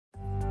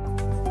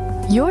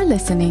You're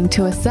listening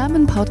to a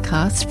sermon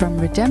podcast from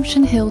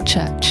Redemption Hill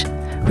Church,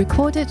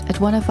 recorded at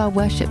one of our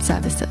worship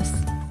services.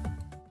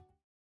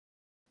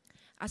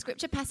 Our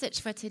scripture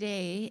passage for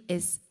today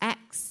is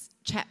Acts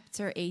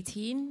chapter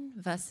 18,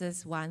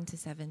 verses 1 to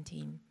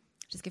 17.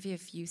 Just give you a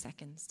few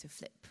seconds to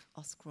flip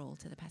or scroll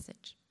to the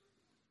passage.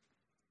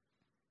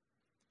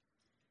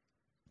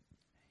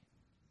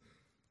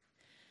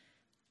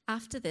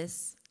 After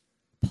this,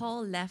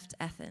 Paul left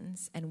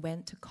Athens and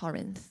went to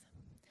Corinth.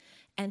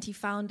 And he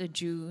found a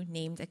Jew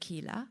named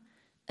Aquila,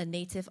 a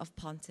native of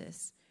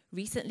Pontus,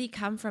 recently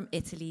come from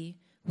Italy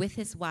with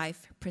his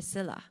wife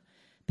Priscilla,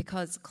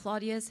 because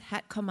Claudius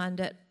had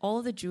commanded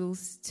all the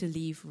Jews to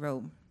leave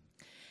Rome.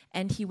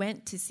 And he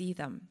went to see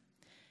them.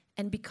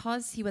 And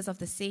because he was of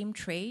the same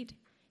trade,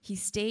 he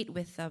stayed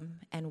with them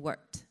and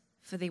worked,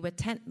 for they were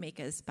tent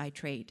makers by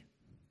trade.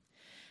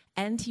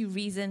 And he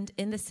reasoned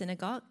in the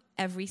synagogue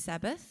every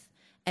Sabbath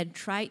and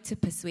tried to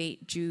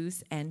persuade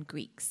Jews and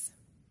Greeks.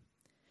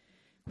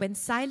 When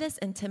Silas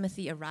and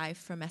Timothy arrived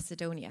from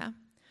Macedonia,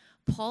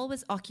 Paul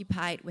was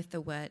occupied with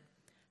the word,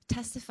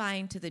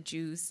 testifying to the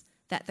Jews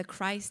that the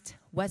Christ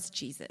was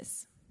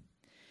Jesus.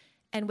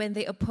 And when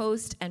they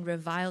opposed and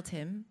reviled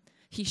him,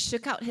 he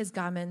shook out his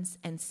garments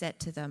and said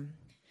to them,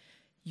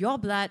 "Your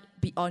blood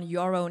be on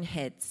your own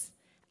heads.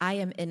 I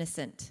am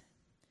innocent.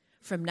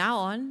 From now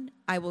on,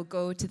 I will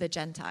go to the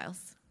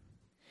Gentiles."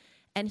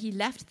 And he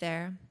left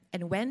there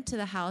and went to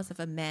the house of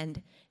a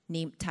man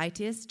named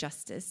Titus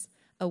Justus,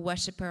 a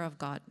worshipper of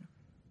God.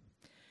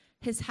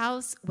 His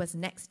house was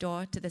next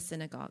door to the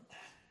synagogue.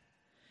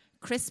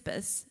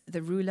 Crispus,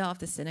 the ruler of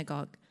the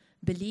synagogue,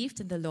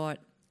 believed in the Lord,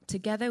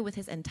 together with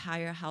his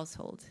entire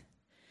household.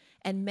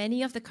 And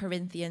many of the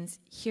Corinthians,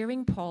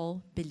 hearing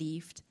Paul,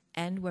 believed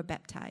and were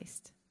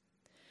baptized.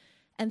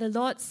 And the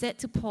Lord said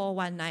to Paul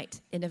one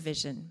night in a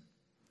vision,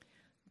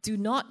 "Do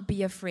not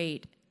be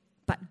afraid,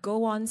 but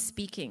go on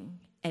speaking,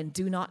 and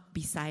do not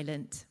be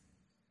silent.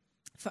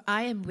 For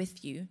I am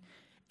with you,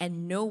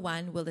 and no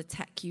one will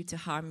attack you to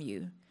harm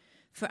you,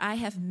 for I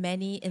have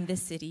many in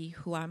this city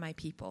who are my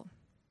people."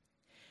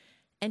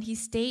 And he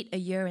stayed 1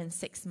 year and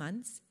 6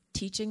 months,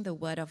 teaching the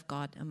word of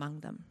God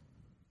among them.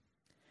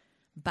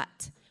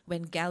 But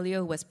when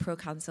Gallio was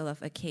proconsul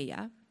of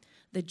Achaia,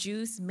 the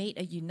Jews made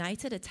a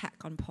united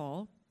attack on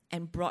Paul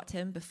and brought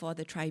him before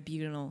the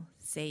tribunal,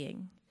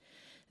 saying,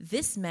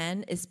 "This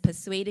man is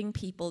persuading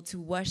people to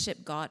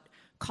worship God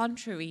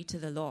contrary to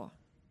the law."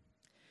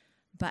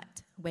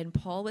 But when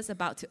Paul was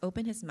about to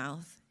open his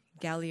mouth,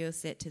 Gallio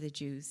said to the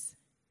Jews,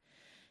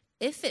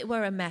 "If it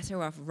were a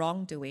matter of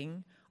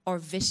wrongdoing or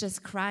vicious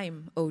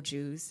crime, O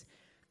Jews,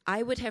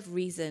 I would have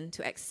reason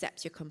to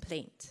accept your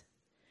complaint.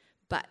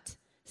 But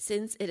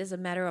since it is a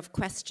matter of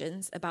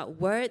questions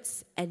about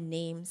words and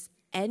names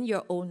and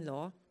your own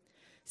law,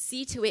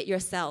 see to it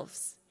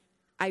yourselves.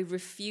 I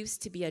refuse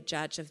to be a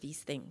judge of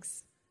these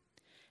things."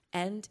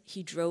 And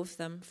he drove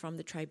them from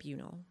the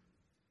tribunal.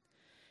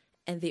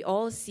 And they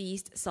all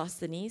seized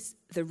Sosthenes,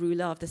 the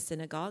ruler of the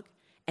synagogue,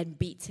 and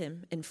beat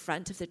him in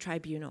front of the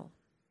tribunal.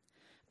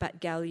 But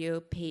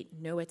Gallio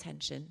paid no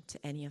attention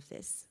to any of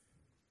this.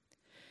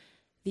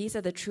 These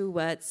are the true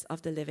words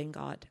of the living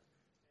God.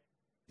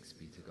 Thanks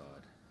be to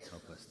God.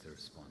 Help us to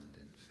respond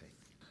in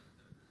faith.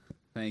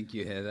 Thank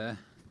you, Heather.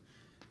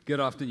 Good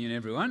afternoon,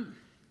 everyone.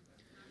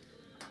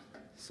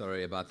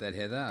 Sorry about that,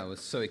 Heather. I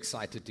was so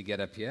excited to get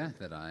up here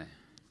that I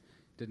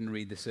didn't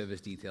read the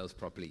service details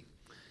properly.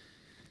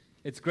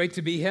 It's great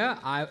to be here.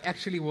 I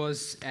actually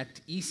was at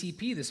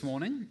ECP this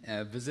morning,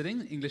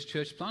 visiting English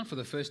Church Plant for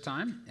the first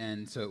time,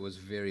 and so it was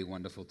very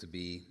wonderful to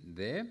be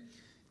there,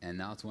 and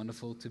now it's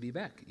wonderful to be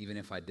back, even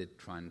if I did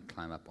try and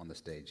climb up on the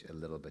stage a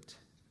little bit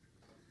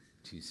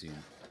too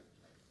soon.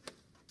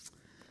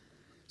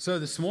 So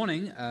this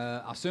morning,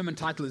 our sermon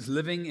title is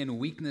Living in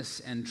Weakness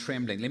and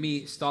Trembling. Let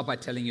me start by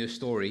telling you a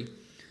story.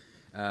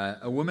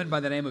 A woman by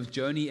the name of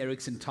Joni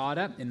Eareckson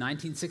Tada, in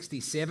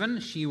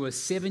 1967, she was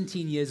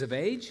 17 years of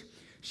age.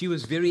 She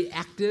was very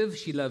active.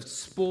 She loved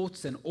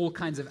sports and all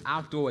kinds of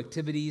outdoor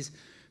activities.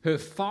 Her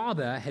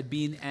father had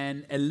been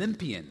an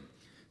Olympian.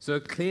 So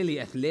clearly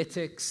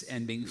athletics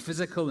and being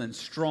physical and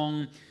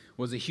strong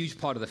was a huge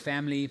part of the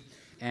family.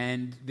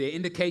 And there are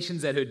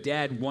indications that her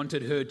dad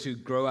wanted her to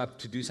grow up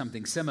to do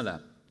something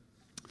similar.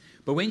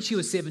 But when she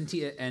was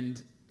 17,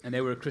 and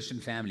they were a Christian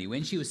family,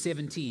 when she was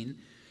 17,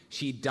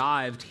 she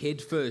dived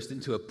headfirst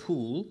into a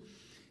pool,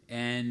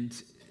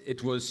 and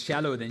it was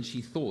shallower than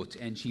she thought,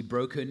 and she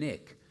broke her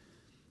neck.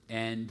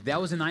 And that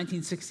was in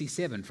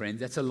 1967, friends.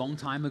 That's a long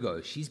time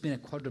ago. She's been a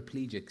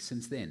quadriplegic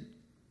since then.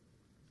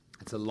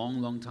 It's a long,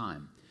 long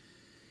time.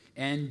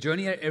 And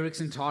Joni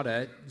Eareckson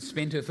Tada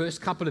spent her first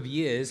couple of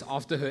years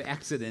after her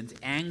accident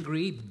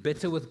angry,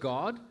 bitter with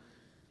God,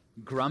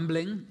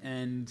 grumbling,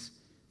 and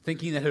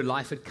thinking that her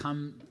life had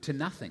come to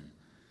nothing.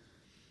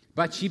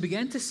 But she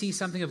began to see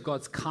something of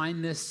God's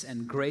kindness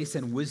and grace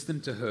and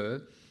wisdom to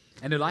her,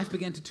 and her life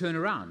began to turn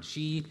around.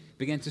 She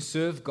began to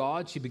serve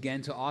God. She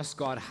began to ask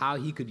God how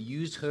He could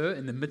use her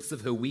in the midst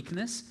of her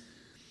weakness.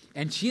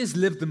 And she has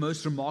lived the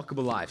most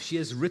remarkable life. She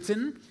has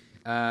written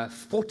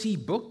 40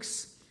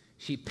 books.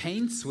 She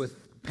paints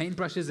with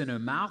paintbrushes in her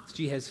mouth.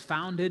 She has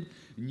founded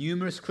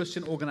numerous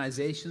Christian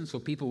organizations for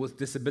people with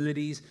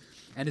disabilities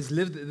and has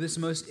lived this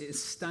most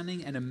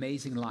stunning and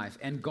amazing life.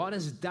 And God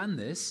has done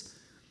this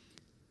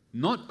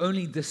not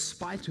only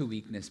despite her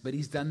weakness, but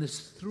He's done this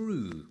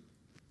through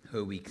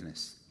her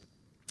weakness.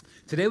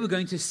 Today we're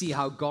going to see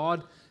how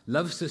God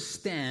loves to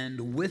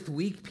stand with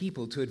weak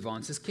people to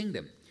advance His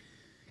kingdom.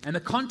 And the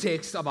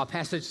context of our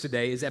passage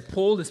today is that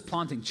Paul is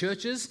planting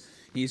churches.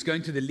 He's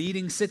going to the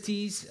leading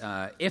cities,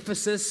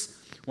 Ephesus,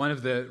 one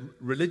of the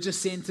religious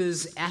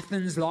centers,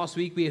 Athens last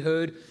week we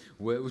heard,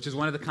 which is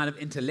one of the kind of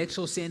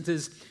intellectual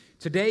centers.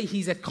 Today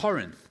he's at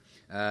Corinth,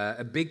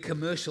 a big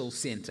commercial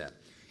center.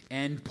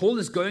 And Paul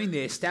is going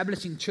there,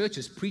 establishing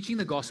churches, preaching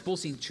the gospel,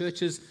 seeing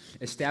churches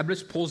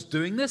established. Paul's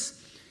doing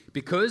this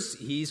because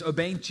he's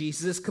obeying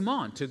Jesus'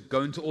 command to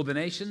go into all the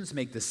nations,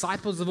 make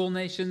disciples of all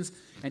nations,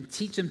 and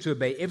teach them to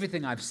obey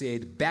everything I've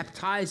said,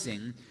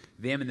 baptizing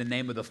them in the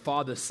name of the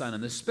Father, Son,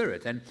 and the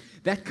Spirit. And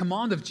that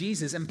command of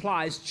Jesus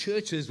implies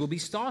churches will be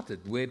started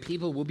where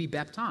people will be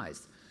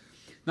baptized.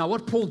 Now,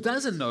 what Paul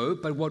doesn't know,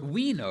 but what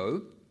we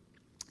know,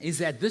 is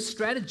that this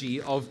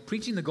strategy of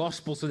preaching the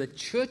gospel so that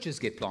churches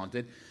get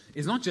planted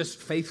is not just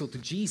faithful to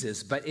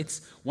Jesus, but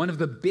it's one of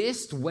the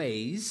best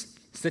ways,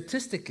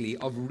 statistically,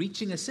 of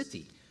reaching a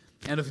city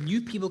and of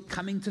new people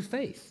coming to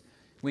faith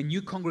when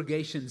new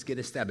congregations get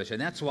established.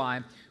 And that's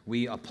why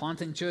we are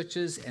planting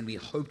churches, and we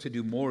hope to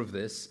do more of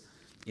this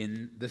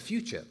in the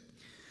future.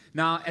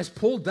 Now, as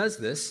Paul does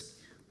this,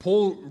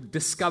 Paul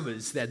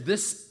discovers that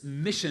this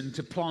mission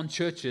to plant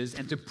churches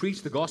and to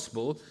preach the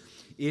gospel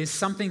is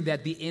something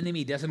that the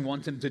enemy doesn't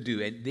want him to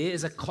do, and there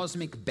is a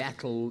cosmic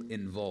battle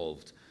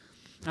involved.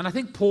 And I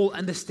think Paul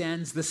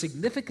understands the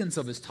significance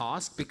of his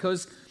task,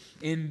 because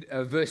in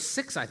verse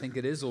 6, I think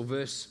it is, or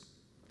verse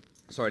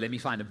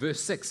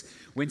 6,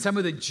 when some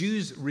of the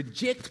Jews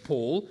reject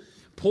Paul,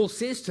 Paul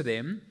says to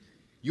them,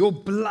 "Your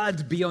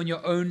blood be on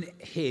your own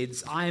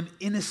heads. I am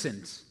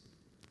innocent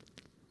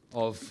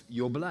of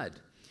your blood."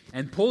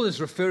 And Paul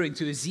is referring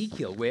to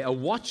Ezekiel, where a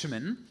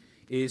watchman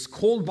is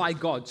called by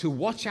God to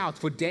watch out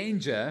for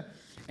danger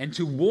and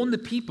to warn the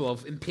people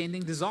of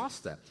impending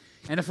disaster.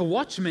 And if a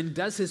watchman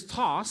does his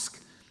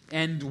task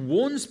and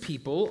warns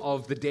people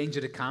of the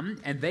danger to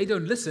come, and they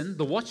don't listen,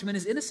 the watchman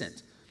is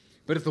innocent.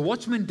 But if the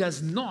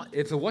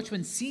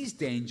watchman sees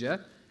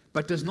danger,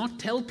 but does not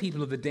tell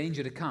people of the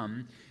danger to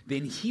come,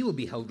 then he will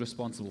be held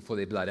responsible for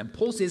their blood. And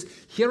Paul says,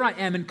 here I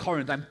am in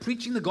Corinth, I'm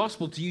preaching the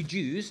gospel to you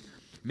Jews,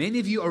 many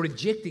of you are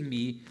rejecting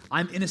me,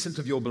 I'm innocent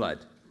of your blood.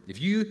 If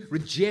you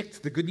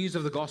reject the good news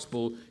of the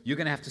gospel, you're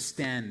going to have to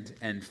stand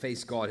and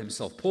face God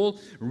Himself. Paul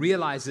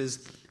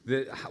realizes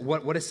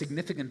what a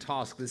significant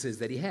task this is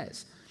that he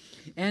has.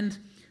 And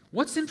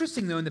what's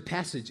interesting, though, in the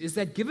passage is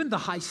that given the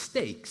high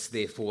stakes,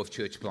 therefore, of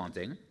church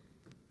planting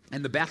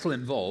and the battle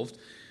involved,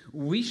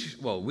 we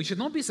should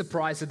not be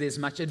surprised that there's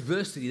much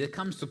adversity that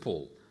comes to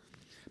Paul.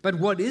 But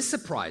what is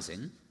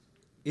surprising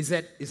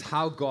is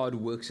how God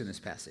works in this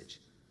passage.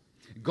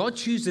 God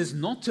chooses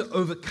not to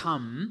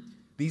overcome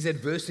these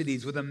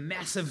adversities with a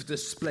massive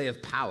display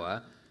of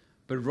power,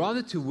 but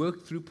rather to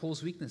work through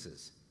Paul's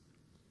weaknesses.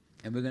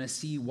 And we're going to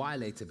see why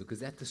later,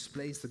 because that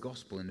displays the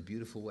gospel in a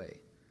beautiful way.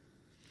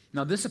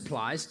 Now, this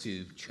applies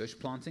to church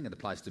planting, it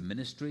applies to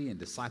ministry and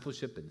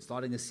discipleship and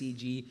starting a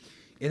CG.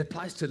 It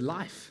applies to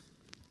life.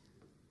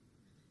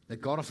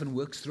 That God often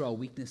works through our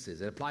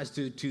weaknesses. It applies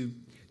to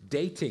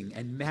dating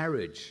and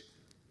marriage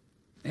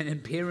and in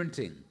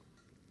parenting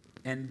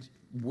and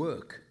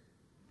work.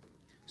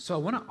 So I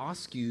want to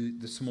ask you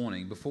this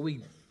morning, before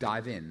we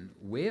dive in,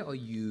 where are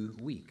you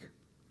weak?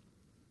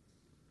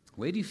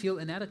 Where do you feel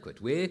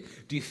inadequate? Where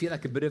do you feel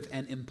like a bit of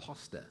an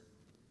imposter?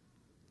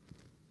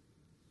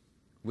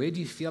 Where do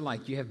you feel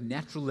like you have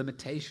natural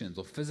limitations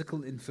or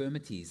physical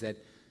infirmities that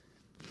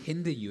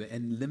hinder you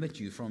and limit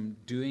you from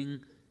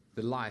doing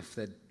the life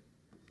that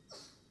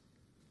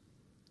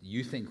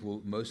you think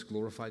will most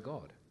glorify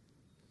God?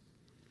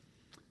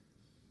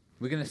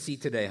 We're going to see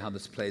today how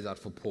this plays out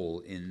for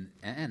Paul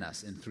and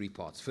us in three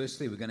parts.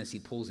 Firstly, we're going to see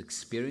Paul's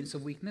experience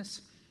of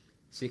weakness.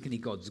 Secondly,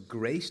 God's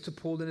grace to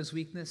Paul in his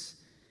weakness.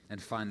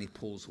 And finally,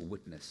 Paul's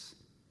witness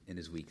in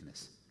his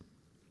weakness.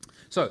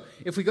 So,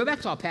 if we go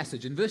back to our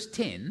passage in verse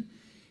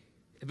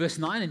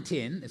 9 and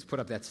 10, let's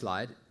put up that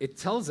slide, it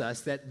tells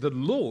us that the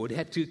Lord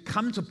had to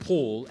come to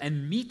Paul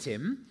and meet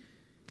him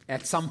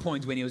at some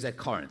point when he was at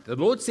Corinth. The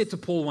Lord said to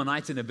Paul one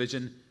night in a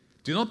vision,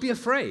 "Do not be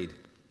afraid,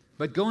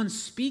 but go on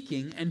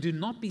speaking and do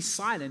not be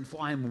silent,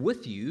 for I am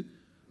with you.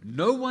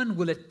 No one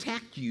will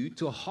attack you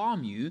to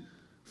harm you,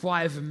 for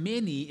I have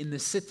many in the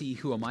city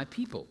who are my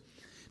people."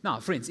 Now,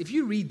 friends, if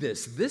you read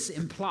this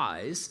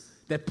implies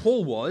that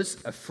Paul was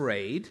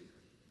afraid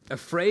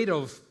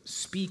of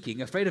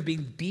speaking, afraid of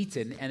being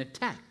beaten and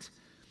attacked.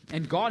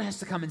 And God has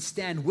to come and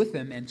stand with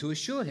him and to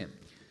assure him.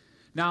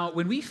 Now,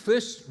 when we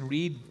first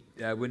read,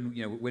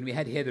 when we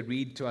had Heather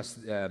read to us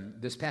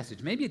this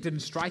passage, maybe it didn't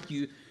strike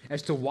you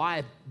as to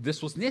why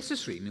this was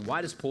necessary. I mean,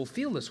 why does Paul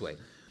feel this way?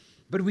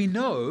 But we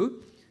know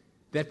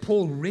that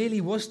Paul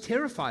really was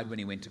terrified when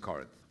he went to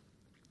Corinth.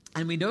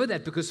 And we know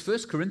that because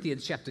 1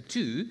 Corinthians chapter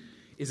 2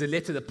 is a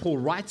letter that Paul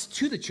writes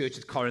to the church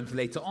at Corinth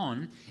later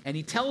on, and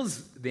he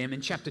tells them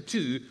in chapter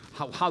 2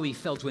 how he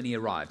felt when he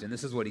arrived. And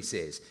this is what he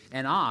says.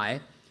 And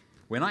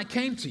when I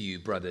came to you,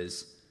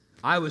 brothers,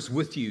 I was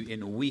with you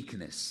in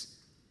weakness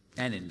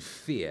and in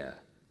fear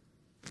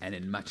and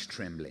in much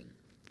trembling.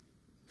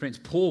 Friends,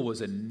 Paul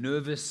was a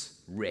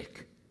nervous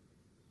wreck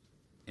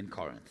in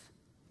Corinth.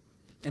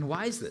 And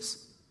why is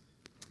this?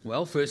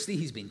 Well, firstly,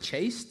 he's been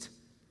chased,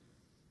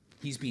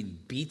 he's been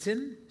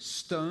beaten,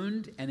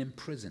 stoned, and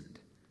imprisoned.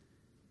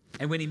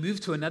 And when he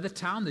moved to another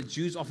town, the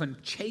Jews often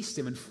chased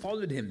him and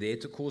followed him there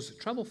to cause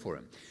trouble for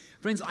him.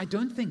 Friends, I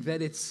don't think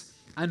that it's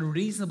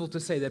unreasonable to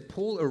say that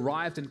Paul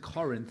arrived in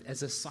Corinth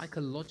as a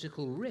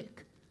psychological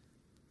wreck.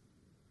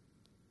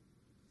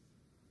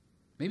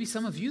 Maybe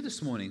some of you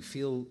this morning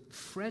feel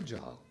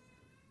fragile,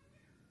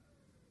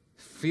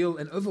 feel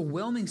an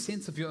overwhelming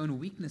sense of your own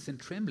weakness and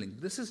trembling.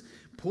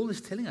 Paul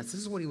is telling us,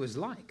 this is what he was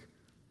like.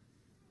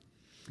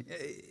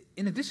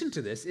 In addition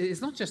to this,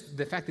 it's not just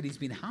the fact that he's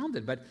been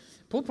hounded, but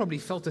Paul probably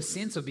felt a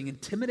sense of being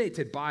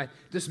intimidated by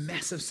this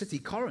massive city,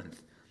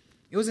 Corinth.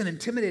 It was an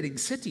intimidating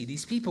city.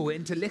 These people were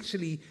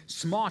intellectually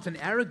smart and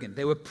arrogant.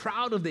 They were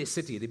proud of their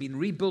city. They'd been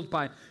rebuilt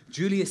by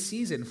Julius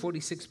Caesar in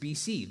 46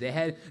 BC. They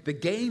had the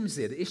games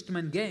there, the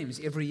Ishtaman Games,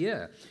 every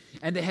year.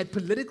 And they had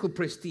political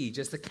prestige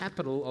as the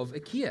capital of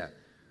Achaia.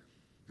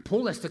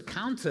 Paul has to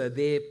counter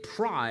their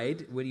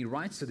pride when he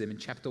writes to them in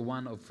chapter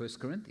 1 of 1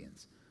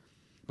 Corinthians.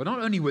 But not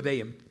only were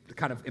they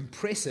kind of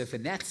impressive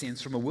in that sense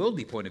from a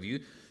worldly point of view,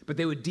 but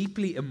they were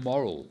deeply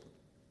immoral.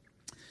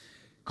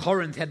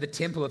 Corinth had the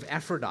temple of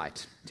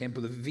Aphrodite,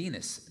 temple of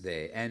Venus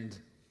there, and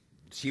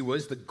she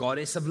was the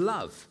goddess of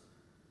love.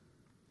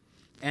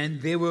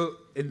 And there were,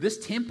 in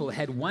this temple,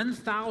 had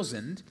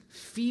 1,000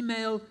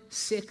 female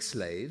sex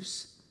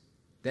slaves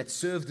that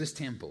served this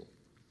temple.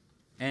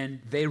 And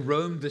they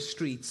roamed the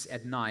streets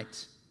at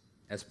night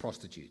as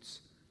prostitutes.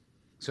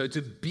 So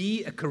to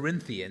be a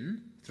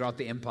Corinthian throughout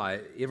the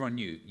empire, everyone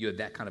knew you're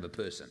that kind of a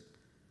person.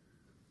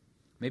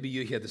 Maybe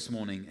you're here this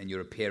morning and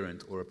you're a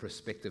parent or a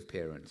prospective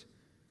parent.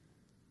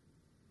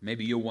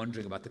 Maybe you're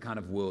wondering about the kind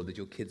of world that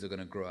your kids are going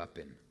to grow up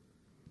in.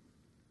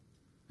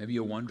 Maybe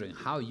you're wondering,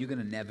 how are you going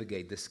to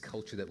navigate this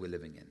culture that we're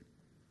living in?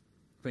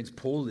 Friends,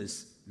 Paul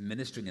is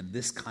ministering in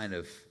this kind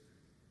of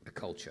a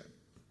culture.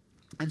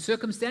 And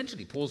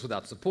circumstantially, Paul's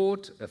without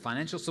support,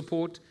 financial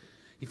support.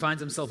 He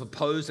finds himself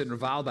opposed and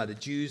reviled by the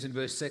Jews in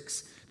verse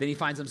 6. Then he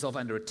finds himself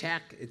under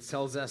attack. It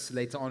tells us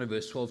later on in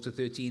verse 12 to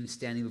 13,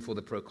 standing before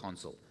the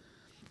proconsul.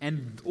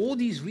 And all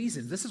these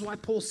reasons, this is why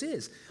Paul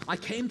says, I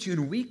came to you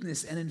in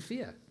weakness and in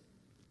fear.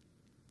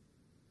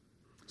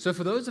 So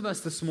for those of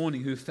us this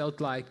morning who felt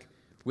like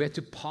we had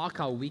to park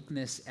our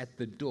weakness at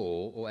the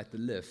door or at the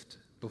lift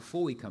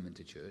before we come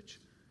into church,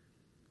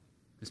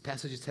 this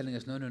passage is telling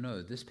us,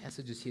 no, this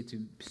passage is here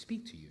to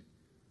speak to you.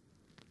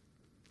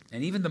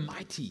 And even the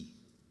mighty,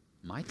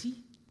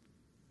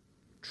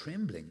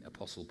 trembling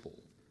Apostle Paul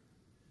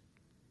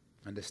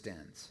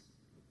understands.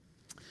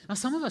 Now,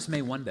 some of us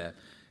may wonder,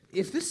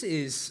 if this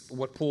is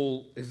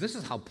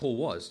how Paul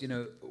was,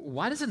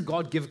 why doesn't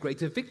God give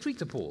greater victory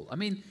to Paul? I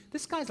mean,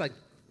 this guy's like,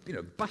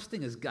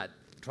 busting his gut,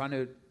 trying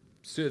to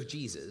serve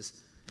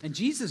Jesus. And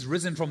Jesus,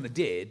 risen from the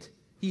dead,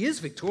 he is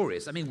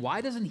victorious. I mean,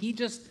 why doesn't he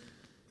just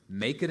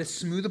make it a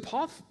smoother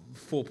path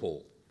for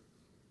Paul?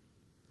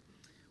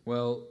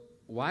 Well,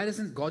 why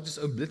doesn't God just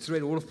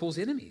obliterate all of Paul's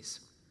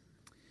enemies?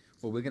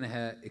 Well, we're going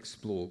to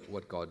explore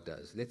what God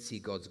does. Let's see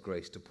God's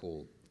grace to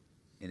Paul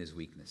in his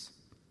weakness.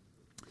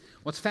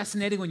 What's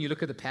fascinating when you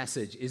look at the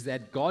passage is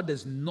that God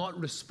does not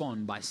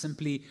respond by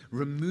simply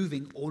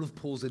removing all of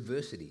Paul's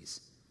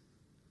adversities.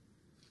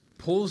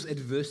 Paul's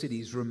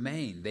adversities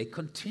remain. They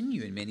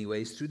continue in many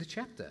ways through the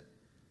chapter.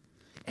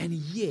 And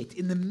yet,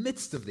 in the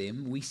midst of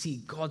them, we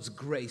see God's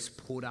grace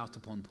poured out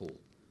upon Paul.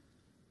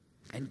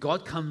 And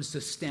God comes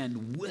to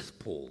stand with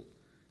Paul,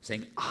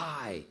 saying,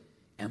 I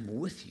am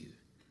with you.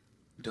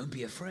 Don't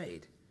be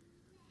afraid.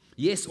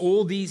 Yes,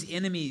 all these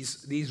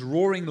enemies, these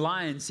roaring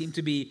lions seem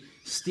to be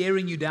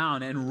staring you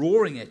down and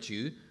roaring at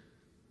you.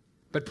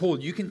 But Paul,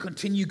 you can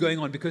continue going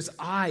on because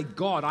I,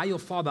 God, your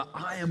Father,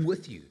 I am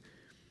with you.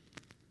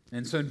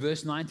 And so in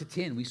verse 9 to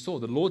 10, we saw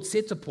the Lord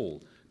said to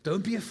Paul,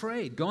 don't be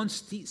afraid. Go on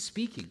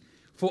speaking.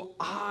 For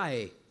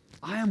I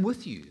am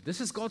with you.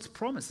 This is God's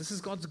promise. This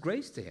is God's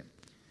grace to him.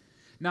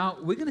 Now,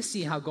 we're going to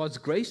see how God's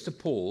grace to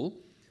Paul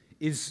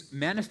is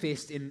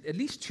manifest in at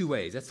least two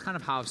ways. That's kind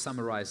of how I've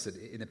summarized it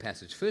in the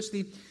passage.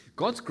 Firstly,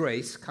 God's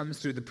grace comes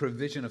through the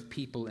provision of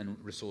people and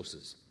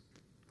resources.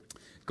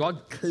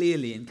 God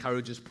clearly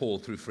encourages Paul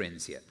through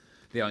friends here.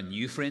 There are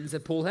new friends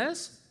that Paul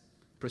has,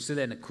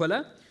 Priscilla and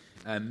Aquila.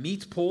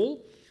 Meet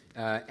Paul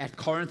at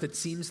Corinth, it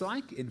seems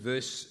like.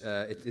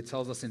 It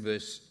tells us in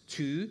verse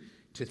 2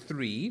 to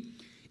 3.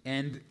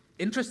 And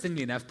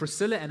interestingly enough,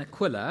 Priscilla and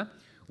Aquila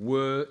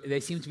they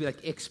seem to be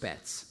like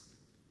expats.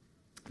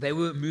 They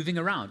were moving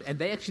around, and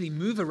they actually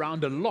move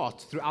around a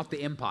lot throughout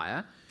the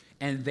empire,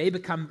 and they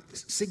become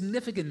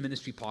significant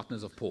ministry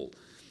partners of Paul.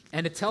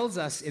 And it tells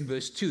us in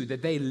verse 2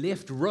 that they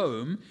left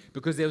Rome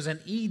because there was an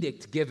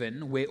edict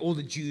given where all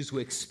the Jews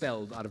were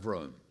expelled out of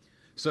Rome.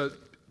 So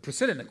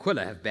Priscilla and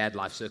Aquila have bad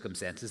life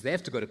circumstances. They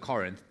have to go to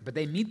Corinth, but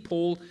they meet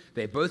Paul.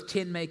 They're both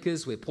tent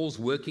makers where Paul's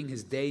working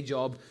his day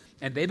job,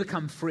 and they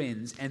become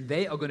friends, and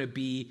they are going to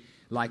be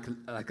like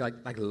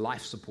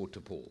life support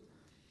to Paul.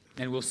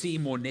 And we'll see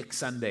more next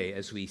Sunday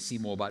as we see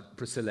more about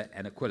Priscilla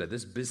and Aquila,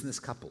 this business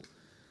couple.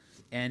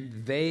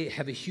 And they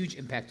have a huge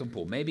impact on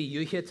Paul. Maybe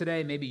you're here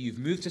today. Maybe you've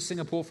moved to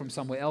Singapore from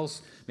somewhere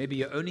else. Maybe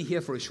you're only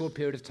here for a short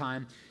period of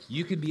time.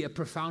 You could be a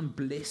profound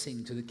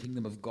blessing to the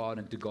kingdom of God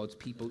and to God's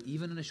people,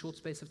 even in a short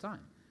space of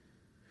time.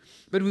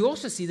 But we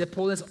also see that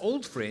Paul has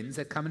old friends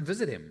that come and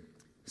visit him.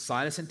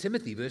 Silas and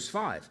Timothy, verse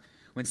 5.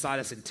 When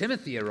Silas and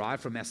Timothy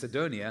arrived from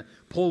Macedonia,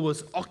 Paul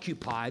was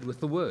occupied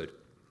with the word.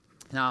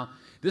 Now,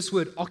 this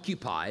word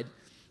occupied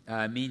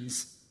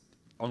means,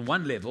 on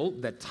one level,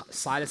 that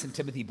Silas and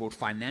Timothy brought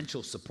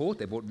financial support.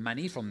 They brought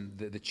money from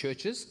the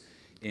churches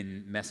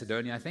in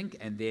Macedonia, I think,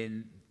 and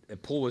then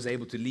Paul was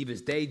able to leave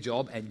his day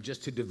job and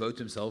just to devote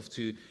himself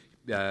to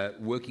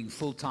working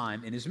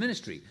full-time in his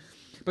ministry.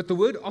 But the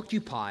word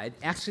occupied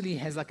actually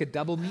has like a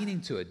double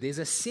meaning to it. There's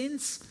a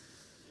sense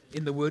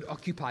in the word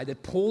occupied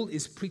that Paul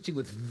is preaching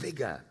with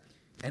vigor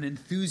and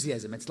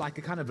enthusiasm. It's like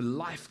a kind of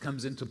life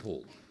comes into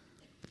Paul.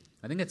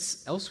 I think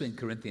it's elsewhere in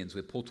Corinthians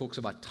where Paul talks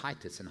about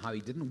Titus and how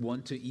he didn't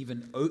want to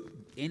even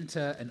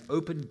enter an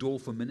open door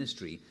for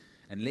ministry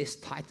unless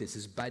Titus,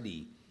 his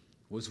buddy,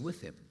 was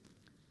with him.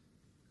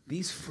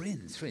 These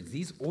friends,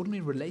 these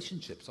ordinary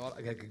relationships are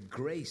like a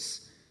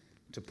grace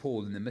to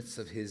Paul in the midst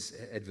of his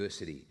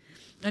adversity.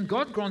 And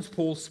God grants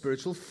Paul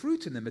spiritual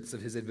fruit in the midst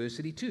of his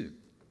adversity too.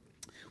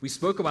 We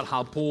spoke about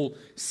how Paul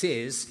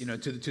says,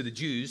 to the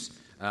Jews,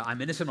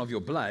 I'm innocent of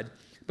your blood.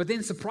 But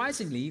then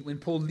surprisingly, when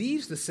Paul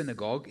leaves the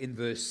synagogue in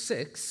verse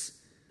 6,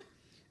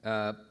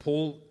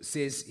 Paul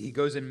says he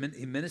goes and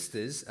he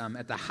ministers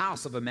at the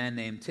house of a man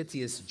named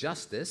Titius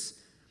Justus,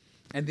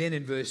 and then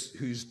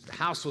whose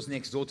house was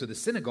next door to the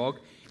synagogue,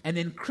 and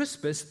then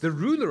Crispus, the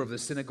ruler of the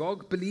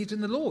synagogue, believed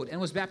in the Lord and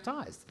was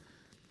baptized.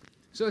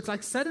 So it's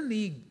like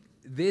suddenly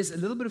there's a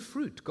little bit of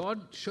fruit.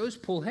 God shows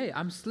Paul, hey,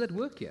 I'm still at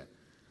work here.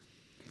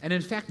 And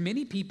in fact,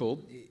 many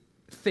people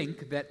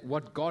think that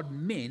what God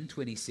meant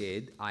when he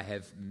said, I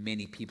have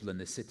many people in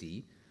the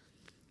city,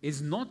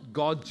 is not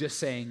God just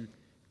saying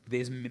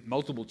there's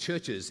multiple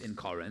churches in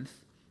Corinth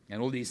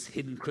and all these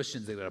hidden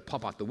Christians that are going to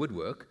pop out the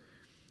woodwork,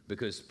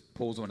 because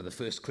Paul's one of the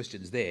first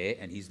Christians there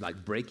and he's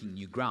like breaking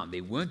new ground.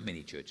 There weren't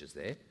many churches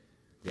there.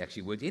 There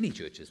actually weren't any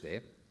churches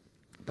there.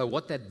 But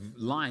what that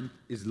line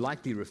is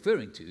likely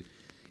referring to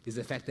is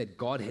the fact that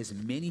God has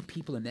many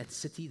people in that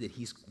city that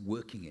he's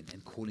working in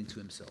and calling to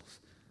himself.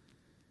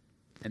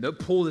 And though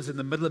Paul is in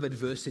the middle of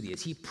adversity,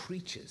 as he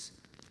preaches,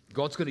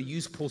 God's going to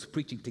use Paul's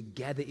preaching to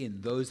gather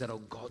in those that are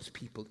God's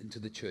people into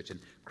the church. And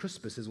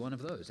Crispus is one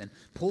of those. And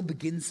Paul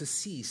begins to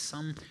see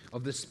some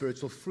of the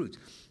spiritual fruit.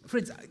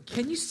 Friends,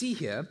 can you see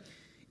here,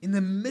 in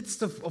the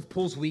midst of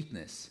Paul's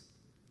weakness,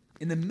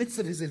 in the midst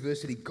of his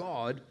adversity,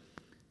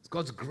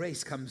 God's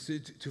grace comes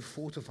to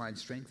fortify and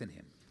strengthen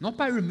him. Not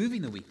by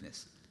removing the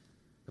weakness,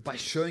 but by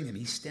showing him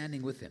he's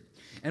standing with him.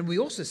 And we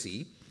also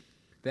see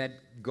that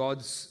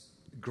God's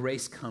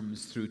grace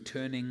comes through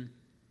turning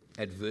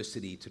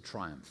adversity to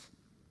triumph.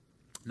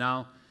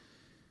 Now,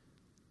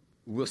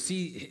 we'll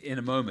see in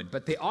a moment,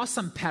 but there are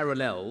some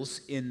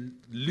parallels in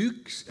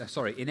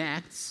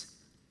Acts,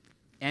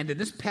 and in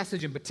this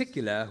passage in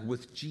particular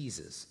with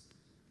Jesus.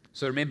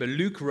 So remember,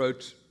 Luke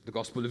wrote the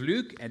Gospel of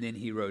Luke, and then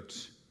he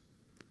wrote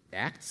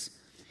Acts.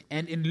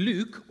 And in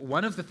Luke,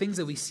 one of the things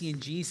that we see in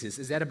Jesus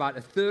is that about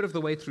a third of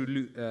the way through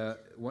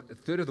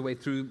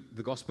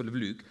the Gospel of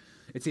Luke,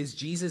 it says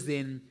Jesus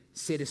then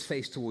set his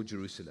face toward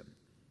Jerusalem.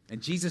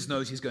 And Jesus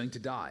knows he's going to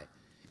die.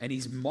 And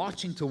he's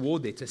marching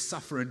toward there to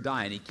suffer and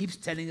die. And he keeps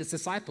telling his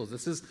disciples,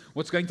 this is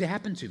what's going to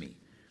happen to me.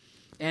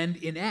 And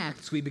in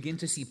Acts, we begin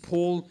to see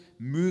Paul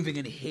moving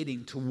and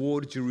heading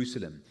toward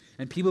Jerusalem.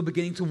 And people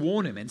beginning to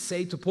warn him and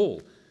say to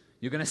Paul,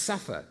 you're going to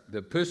suffer.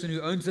 The person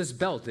who owns this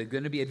belt, there's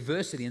going to be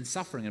adversity and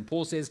suffering. And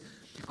Paul says,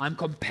 I'm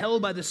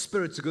compelled by the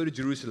Spirit to go to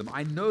Jerusalem.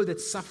 I know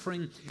that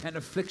suffering and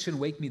affliction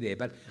wait me there,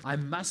 but I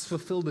must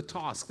fulfill the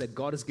task that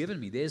God has given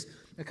me. There's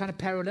a kind of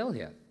parallel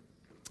here.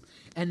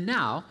 And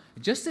now,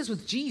 just as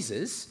with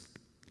Jesus,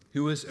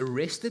 who was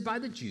arrested by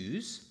the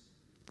Jews,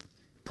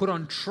 put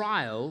on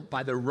trial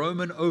by the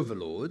Roman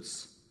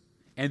overlords,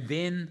 and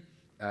then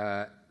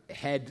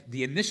had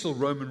the initial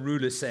Roman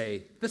rulers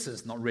say, this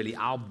is not really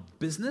our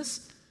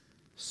business,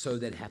 so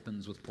that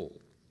happens with Paul.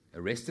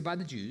 Arrested by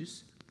the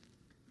Jews,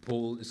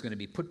 Paul is going to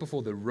be put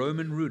before the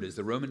Roman rulers,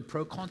 the Roman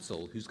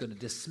proconsul, who's going to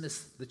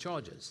dismiss the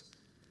charges.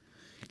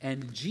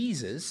 And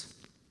Jesus,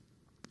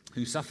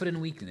 who suffered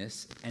in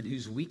weakness, and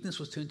whose weakness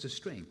was turned to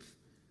strength,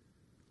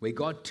 where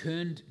God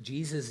turned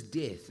Jesus'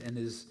 death and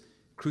his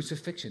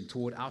crucifixion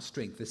toward our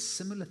strength, a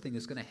similar thing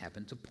is going to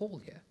happen to Paul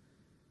here.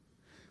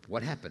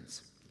 What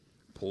happens?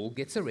 Paul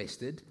gets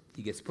arrested,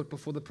 he gets put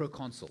before the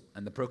proconsul,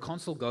 and the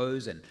proconsul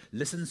goes and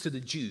listens to the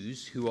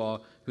Jews who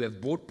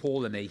have brought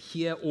Paul, and they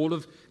hear all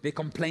of their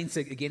complaints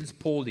against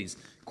Paul. He's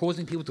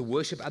causing people to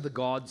worship other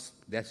gods.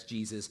 That's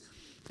Jesus.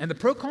 And the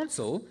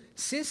proconsul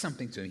says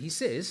something to him. He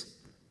says,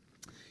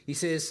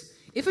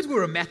 if it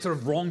were a matter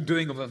of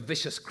wrongdoing of a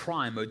vicious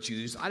crime, O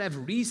Jews, I'd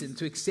have reason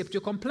to accept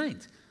your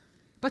complaint.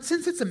 But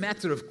since it's a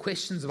matter of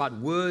questions about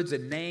words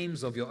and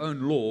names of your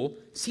own law,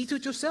 see to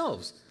it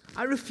yourselves.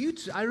 I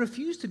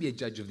refuse to be a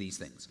judge of these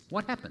things.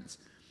 What happens?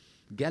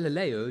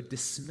 Galileo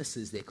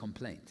dismisses their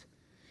complaint.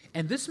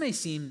 And this may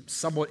seem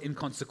somewhat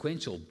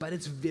inconsequential, but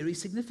it's very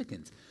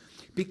significant.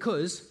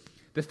 Because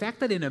the fact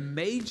that in a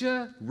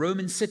major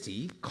Roman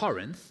city,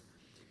 Corinth,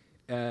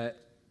 a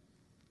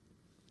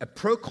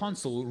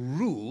proconsul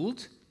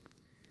ruled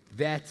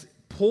that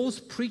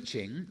Paul's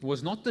preaching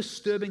was not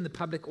disturbing the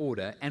public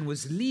order and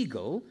was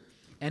legal,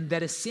 and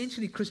that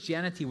essentially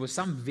Christianity was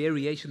some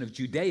variation of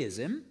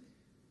Judaism.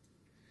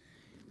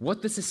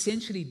 What this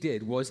essentially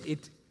did was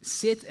it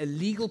set a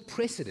legal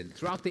precedent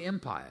throughout the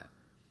empire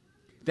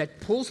that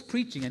Paul's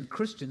preaching and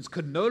Christians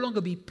could no longer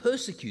be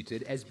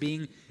persecuted as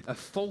being a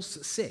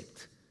false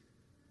sect,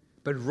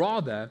 but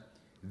rather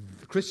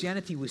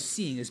Christianity was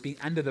seen as being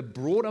under the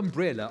broad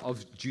umbrella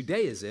of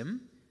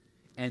Judaism,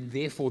 and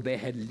therefore they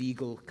had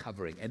legal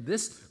covering. And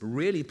this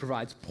really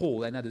provides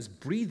Paul and others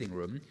breathing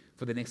room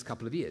for the next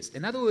couple of years.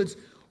 In other words,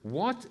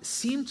 what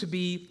seemed to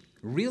be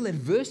real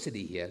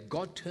adversity here,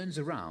 God turns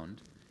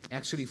around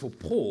actually for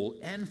Paul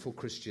and for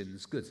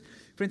Christians' goods.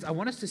 Friends, I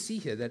want us to see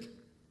here that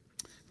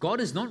God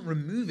is not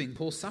removing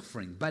Paul's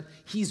suffering, but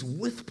he's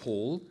with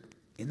Paul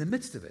in the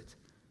midst of it.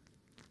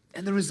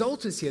 And the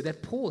result is here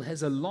that Paul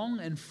has a long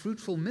and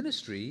fruitful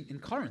ministry in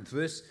Corinth.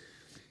 Verse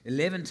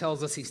 11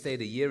 tells us he stayed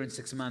 1 year and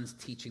 6 months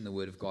teaching the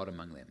word of God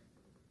among them.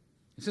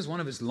 This is one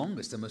of his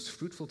longest and most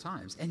fruitful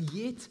times. And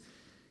yet,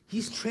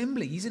 he's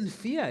trembling. He's in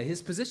fear.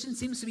 His position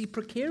seems to be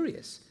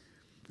precarious.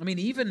 I mean,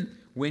 even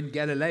when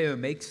Galileo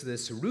makes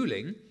this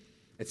ruling,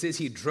 it says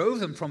he drove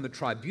them from the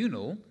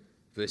tribunal,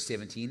 verse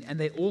 17, and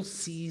they all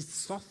seized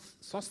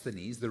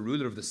Sosthenes, the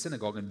ruler of the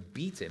synagogue, and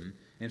beat him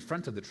in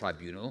front of the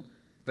tribunal.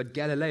 But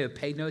Galileo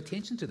paid no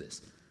attention to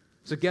this.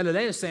 So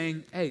Galileo is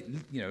saying, hey,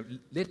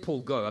 let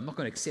Paul go. I'm not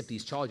going to accept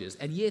these charges.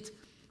 And yet,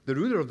 the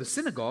ruler of the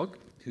synagogue,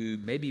 who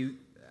maybe,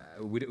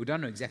 we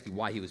don't know exactly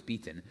why he was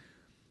beaten,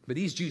 but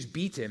these Jews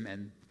beat him,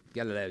 and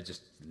Galileo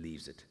just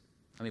leaves it.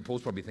 I mean,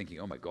 Paul's probably thinking,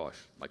 oh my gosh,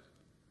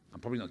 I'm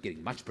probably not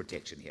getting much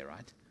protection here,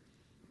 right?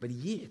 But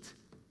yet,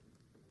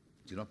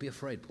 do not be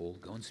afraid, Paul.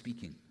 Go on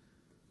speaking.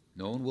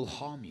 No one will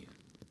harm you.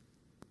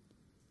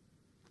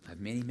 I have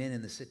many men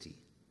in the city.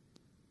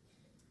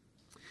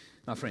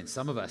 Now, friends,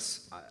 some of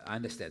us, I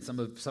understand, some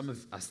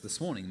of us this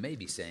morning may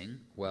be saying,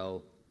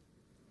 well,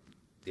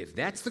 if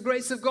that's the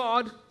grace of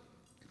God,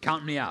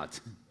 count me out.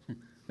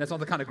 That's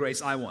not the kind of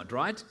grace I want,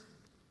 right?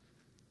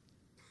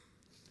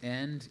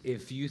 And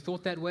if you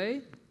thought that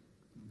way,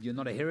 you're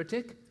not a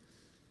heretic,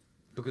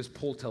 because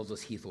Paul tells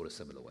us he thought a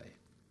similar way.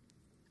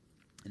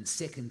 In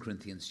 2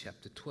 Corinthians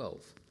chapter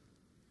 12,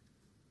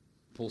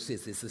 Paul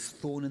says there's this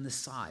thorn in the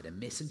side, a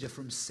messenger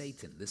from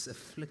Satan, this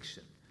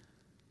affliction,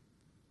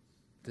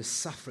 the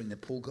suffering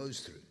that Paul goes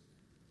through.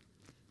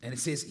 And it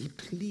says he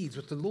pleads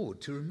with the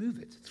Lord to remove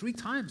it. 3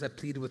 times I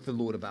pleaded with the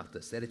Lord about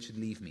this, that it should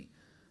leave me.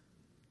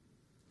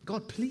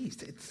 God, please,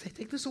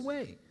 take this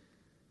away.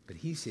 But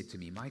he said to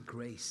me, my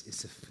grace is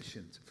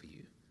sufficient for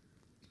you.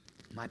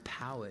 My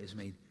power is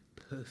made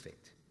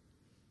perfect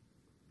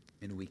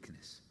in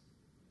weakness.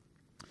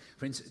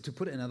 Friends, to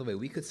put it another way,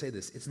 we could say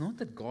this. It's not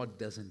that God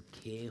doesn't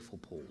care for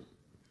Paul,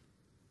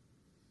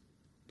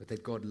 but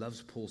that God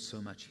loves Paul so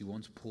much, he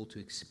wants Paul to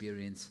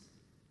experience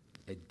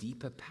a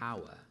deeper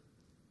power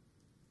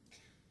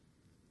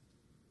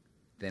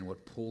than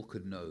what Paul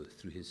could know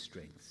through his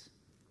strengths.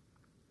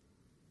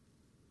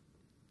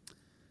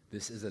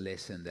 This is a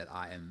lesson that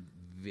I am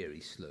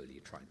very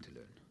slowly trying to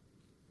learn.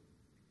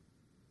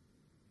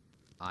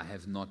 I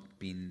have not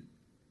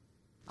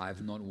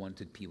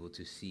wanted people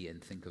to see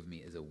and think of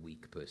me as a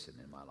weak person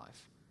in my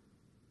life.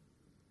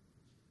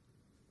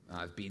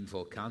 I've been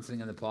for counseling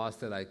in the past.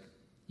 They're like,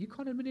 you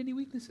can't admit any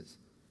weaknesses.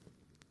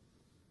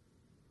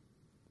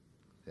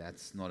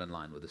 That's not in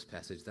line with this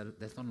passage.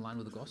 That's not in line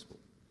with the gospel.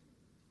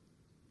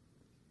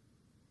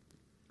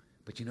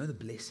 But you know the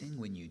blessing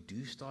when you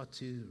do start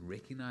to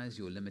recognize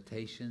your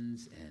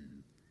limitations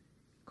and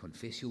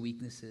confess your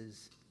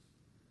weaknesses?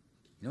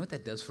 You know what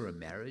that does for a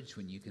marriage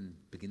when you can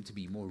begin to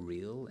be more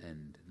real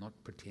and not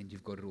pretend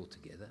you've got it all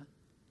together?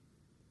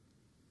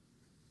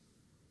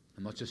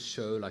 And not just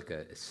show like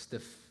a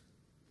stiff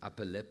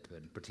upper lip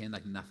and pretend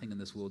like nothing in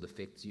this world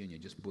affects you and you're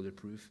just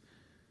bulletproof,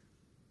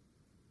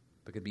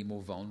 but could be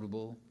more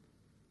vulnerable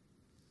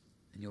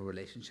in your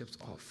relationships.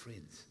 Oh,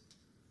 friends.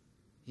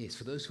 Yes,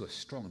 for those who are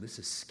strong, this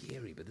is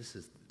scary, but this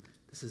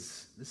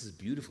is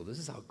beautiful. This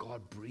is how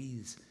God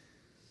breathes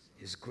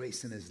His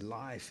grace and His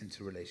life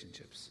into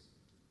relationships.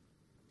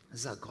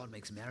 This is how God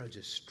makes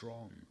marriages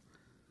strong.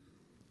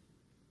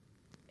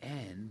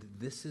 And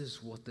this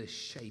is what the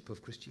shape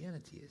of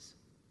Christianity is.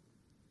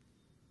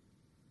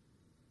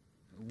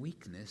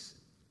 weakness,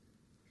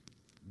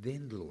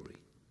 then glory.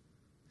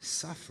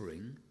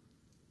 Suffering,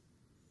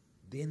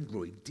 then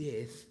glory.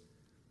 Death,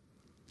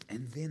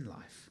 and then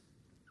life.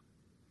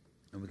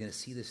 And we're going to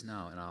see this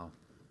now in our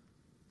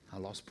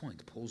last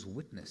point, Paul's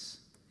witness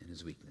in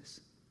his weakness.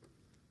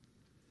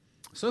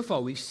 So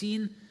far, we've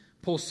seen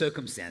Paul's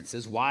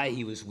circumstances, why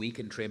he was weak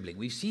and trembling.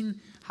 We've seen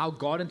how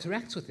God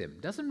interacts with him.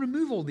 Doesn't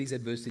remove all these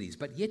adversities,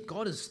 but yet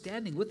God is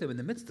standing with him in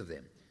the midst of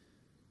them.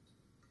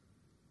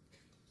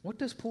 What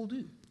does Paul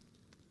do?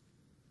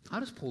 How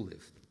does Paul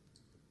live?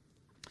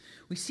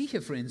 We see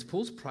here, friends,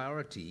 Paul's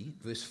priority,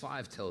 verse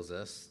 5 tells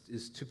us,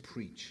 is to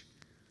preach.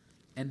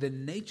 And the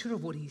nature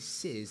of what he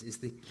says is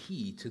the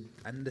key to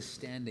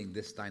understanding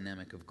this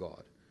dynamic of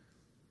God.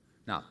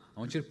 Now, I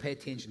want you to pay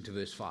attention to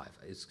verse 5.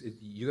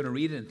 You're going to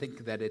read it and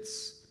think that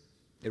it's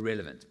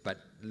irrelevant, but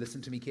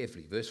listen to me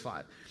carefully. Verse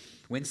 5.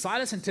 When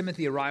Silas and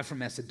Timothy arrived from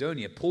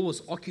Macedonia, Paul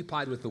was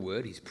occupied with the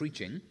word, he's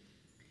preaching,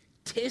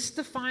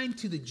 testifying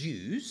to the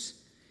Jews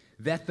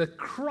that the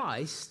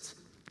Christ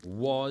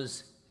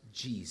was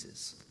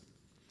Jesus.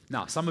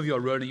 Now, some of you are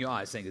rolling your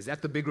eyes saying, is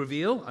that the big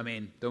reveal? I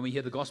mean, don't we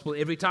hear the gospel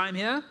every time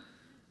here?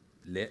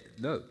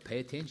 No, pay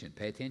attention,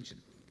 pay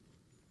attention.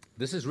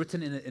 This is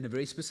written in a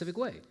very specific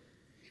way.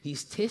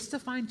 He's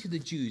testifying to the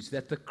Jews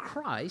that the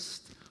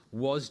Christ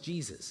was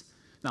Jesus.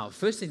 Now,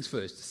 first things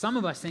first, some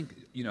of us think,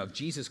 of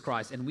Jesus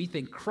Christ, and we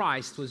think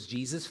Christ was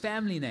Jesus'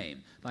 family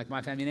name. Like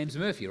my family name's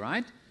Murphy,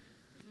 right?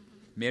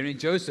 Mary and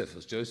Joseph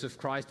was Joseph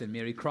Christ and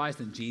Mary Christ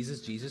and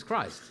Jesus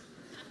Christ.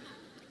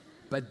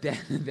 But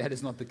that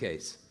is not the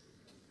case.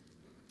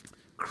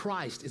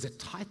 Christ is a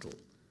title.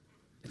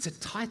 It's a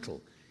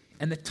title.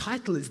 And the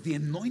title is the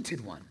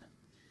Anointed One,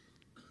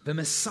 the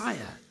Messiah,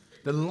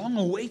 the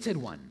long-awaited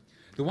one,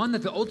 the one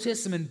that the Old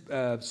Testament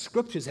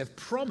scriptures have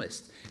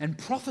promised and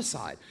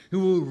prophesied, who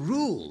will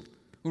rule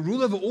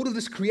over all of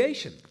this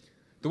creation,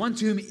 the one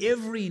to whom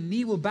every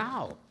knee will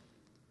bow,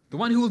 the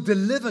one who will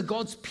deliver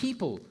God's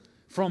people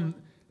from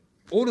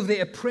all of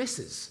their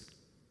oppressors,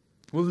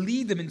 will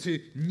lead them into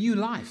new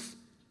life,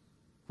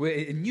 where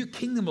a new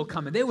kingdom will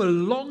come. And they were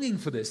longing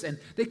for this, and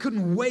they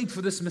couldn't wait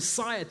for this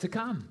Messiah to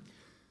come.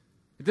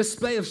 A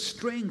display of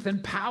strength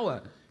and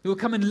power. He will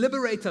come and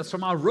liberate us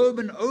from our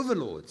Roman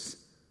overlords.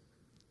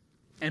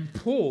 And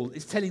Paul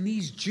is telling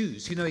these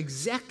Jews who know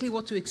exactly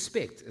what to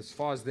expect as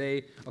far as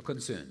they are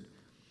concerned.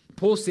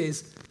 Paul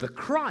says, the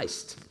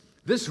Christ,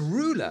 this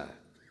ruler,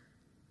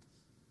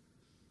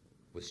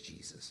 was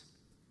Jesus.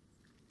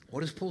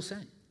 What is Paul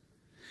saying?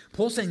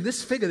 Paul's saying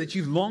this figure that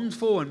you've longed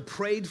for and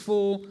prayed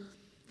for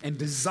and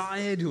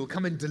desired, who will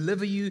come and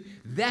deliver you,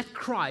 that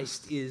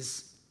Christ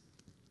is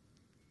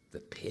the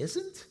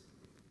peasant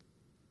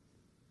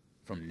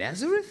from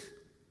Nazareth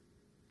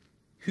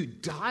who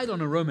died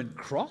on a Roman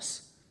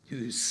cross,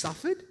 who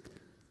suffered.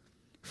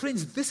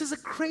 Friends, this is a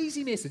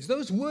crazy message.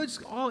 Those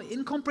words are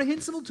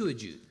incomprehensible to a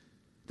Jew.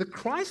 The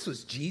Christ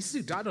was Jesus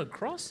who died on a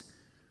cross.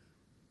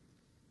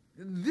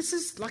 This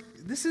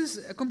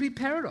is a complete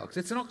paradox.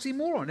 It's an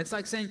oxymoron. It's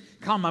like saying,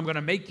 come, I'm going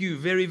to make you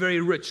very,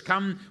 very rich.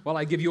 Come while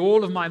I give you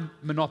all of my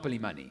monopoly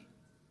money.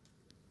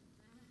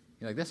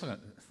 You're like, that's not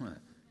going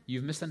to,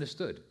 you've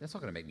misunderstood. That's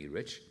not going to make me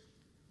rich.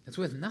 That's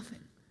worth nothing.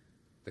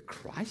 The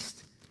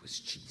Christ was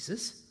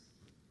Jesus.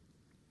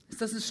 This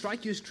doesn't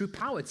strike you as true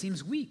power. It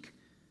seems weak.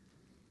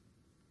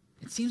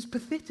 It seems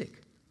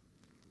pathetic.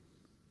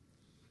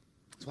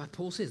 That's why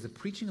Paul says the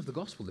preaching of the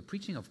gospel, the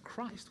preaching of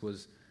Christ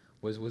was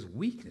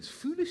weakness,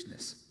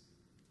 foolishness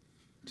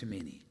to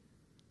many.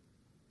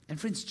 And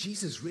friends,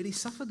 Jesus really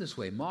suffered this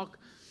way. I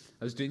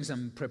was doing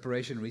some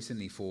preparation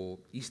recently for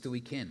Easter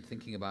weekend,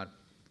 thinking about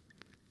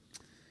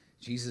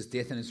Jesus'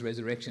 death and his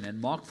resurrection.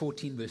 And Mark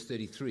 14, verse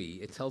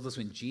 33, it tells us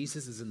when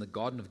Jesus is in the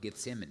Garden of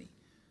Gethsemane,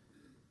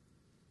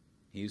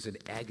 he was in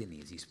agony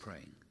as he's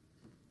praying.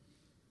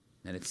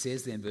 And it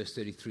says there in verse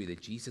 33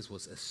 that Jesus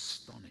was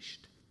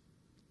astonished.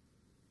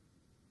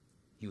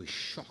 He was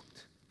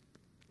shocked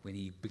when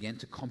he began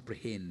to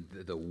comprehend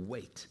the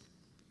weight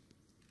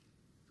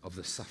of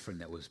the suffering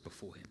that was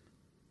before him.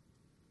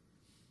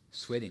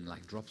 Sweating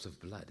like drops of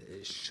blood.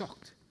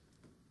 Shocked.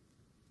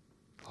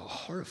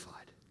 Horrified.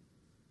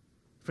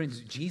 Friends,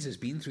 Jesus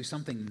been through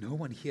something no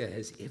one here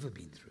has ever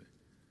been through.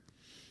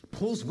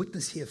 Paul's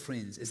witness here,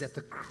 friends, is that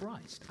the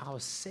Christ, our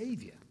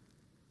Savior,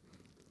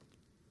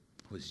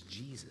 was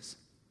Jesus,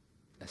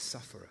 a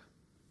sufferer,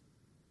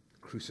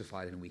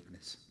 crucified in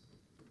weakness.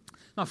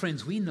 Now,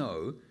 friends, we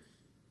know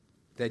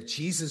that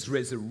Jesus'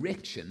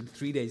 resurrection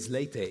 3 days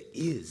later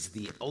is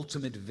the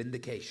ultimate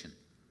vindication,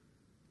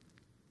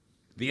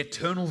 the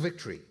eternal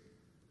victory,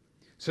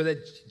 so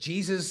that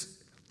Jesus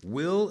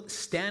will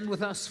stand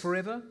with us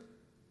forever,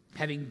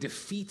 having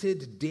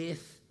defeated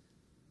death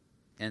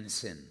and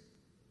sin.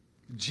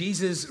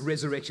 Jesus'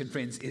 resurrection,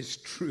 friends, is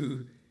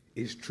true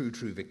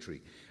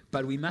victory.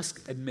 But we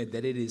must admit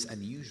that it is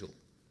unusual.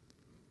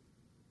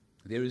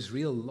 There is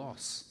real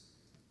loss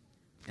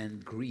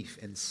and grief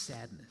and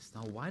sadness.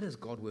 Now, why does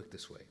God work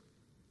this way?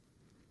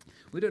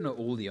 We don't know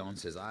all the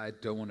answers. I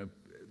don't want to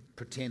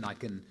pretend I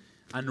can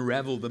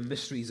unravel the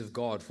mysteries of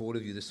God for all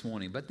of you this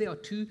morning. But there are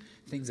two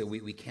things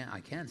that I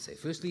can say.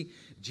 Firstly,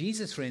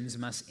 Jesus, friends,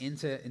 must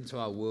enter into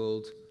our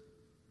world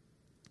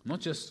not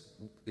just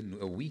in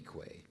a weak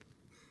way,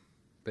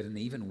 but in an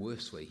even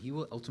worse way. He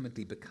will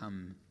ultimately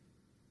become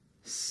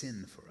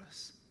sin for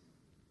us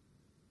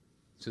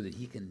so that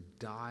he can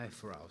die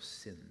for our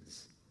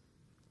sins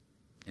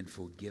and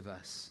forgive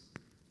us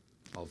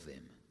of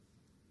them.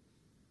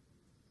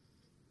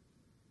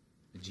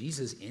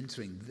 Jesus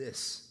entering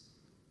this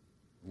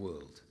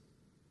world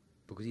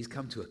because he's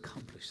come to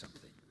accomplish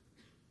something.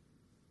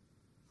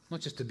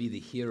 Not just to be the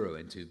hero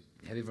and to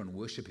have everyone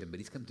worship him, but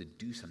he's come to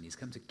do something. He's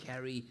come to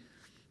carry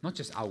not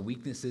just our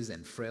weaknesses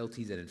and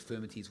frailties and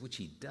infirmities, which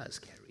he does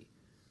carry.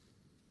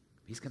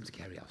 He's come to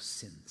carry our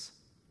sins.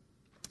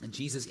 And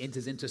Jesus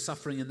enters into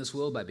suffering in this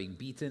world by being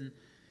beaten.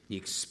 He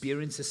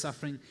experiences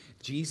suffering.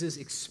 Jesus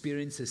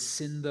experiences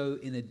sin, though,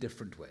 in a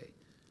different way.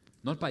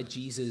 Not by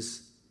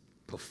Jesus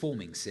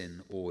performing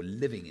sin or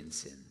living in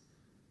sin,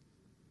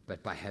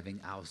 but by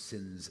having our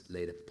sins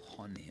laid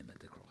upon him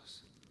at the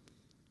cross.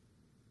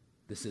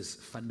 This is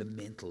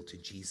fundamental to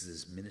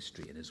Jesus'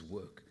 ministry and his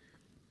work,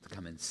 to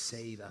come and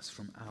save us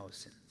from our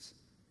sins.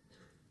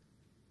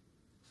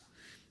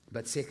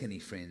 But secondly,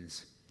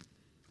 friends,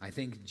 I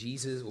think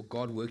Jesus or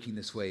God working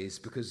this way is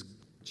because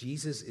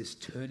Jesus is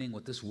turning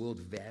what this world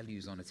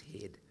values on its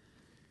head.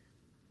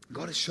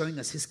 God is showing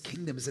us his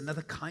kingdom is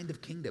another kind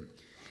of kingdom.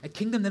 A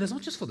kingdom that is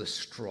not just for the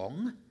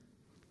strong,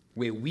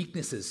 where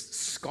weakness is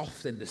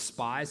scoffed and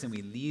despised and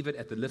we leave it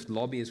at the lift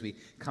lobby as we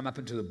come up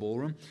into the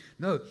ballroom.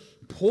 No,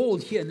 Paul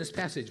here in this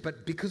passage,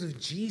 but because of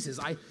Jesus,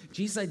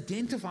 Jesus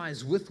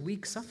identifies with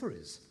weak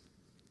sufferers.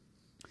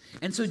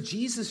 And so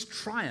Jesus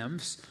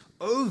triumphs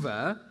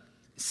over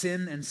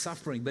sin and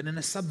suffering, but in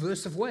a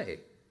subversive way.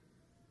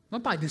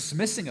 Not by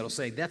dismissing it or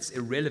saying that's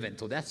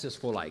irrelevant or that's just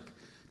for like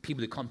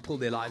people who can't pull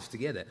their lives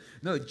together.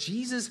 No,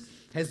 Jesus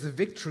has the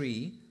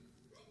victory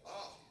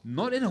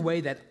not in a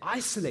way that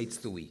isolates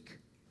the weak,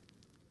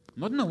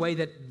 not in a way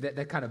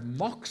that kind of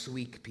mocks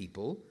weak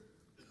people,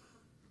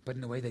 but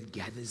in a way that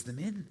gathers them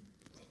in,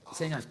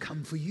 saying, I've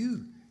come for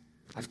you.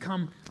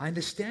 I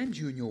understand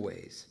you in your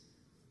ways.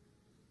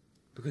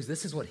 Because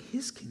this is what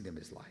his kingdom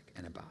is like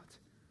and about.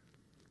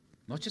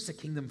 Not just a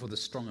kingdom for the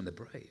strong and the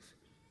brave,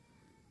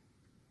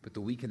 but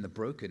the weak and the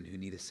broken who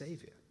need a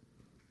savior.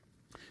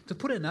 To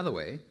put it another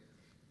way,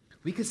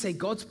 we could say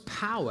God's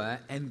power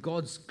and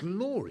God's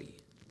glory,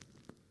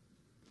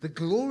 the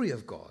glory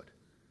of God,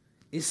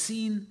 is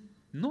seen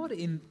not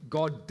in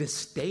God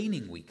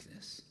disdaining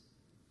weakness,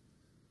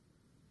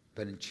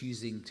 but in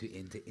choosing to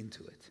enter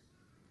into it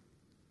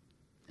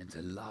and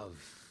to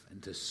love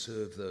and to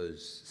serve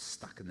those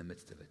stuck in the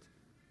midst of it.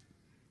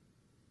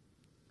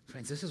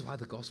 Friends, this is why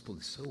the gospel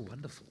is so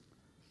wonderful.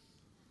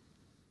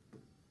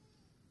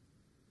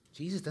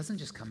 Jesus doesn't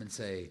just come and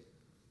say,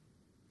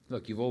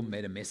 look, you've all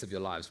made a mess of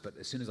your lives, but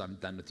as soon as I'm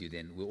done with you,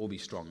 then we'll all be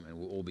strong and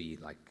we'll all be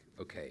like,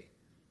 okay.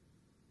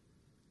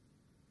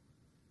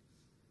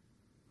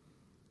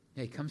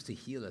 Yeah, he comes to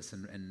heal us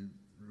and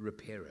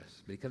repair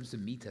us, but he comes to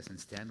meet us and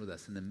stand with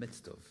us in the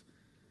midst of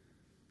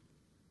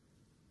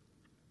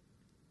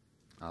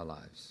our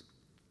lives.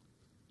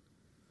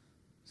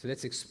 So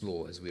let's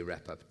explore as we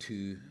wrap up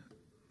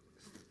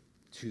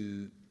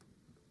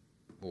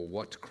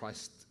what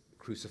Christ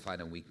crucified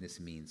and weakness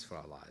means for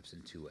our lives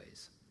in two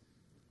ways.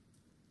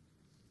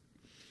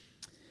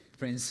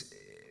 Friends,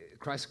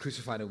 Christ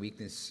crucified and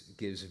weakness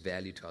gives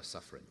value to our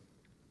suffering,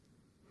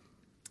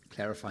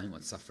 clarifying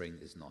what suffering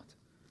is not.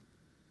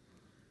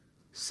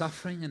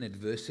 Suffering and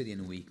adversity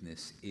and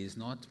weakness is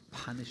not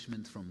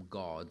punishment from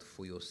God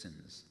for your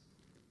sins.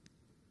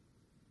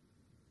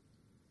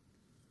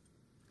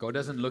 God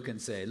doesn't look and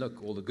say,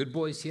 look, all the good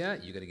boys here,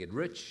 you're going to get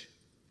rich,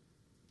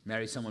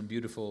 marry someone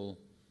beautiful,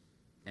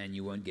 and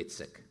you won't get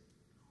sick.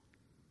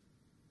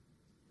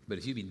 But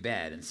if you've been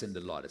bad and sinned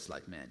a lot, it's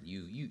like, man,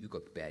 you've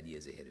got bad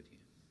years ahead of you.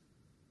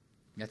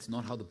 That's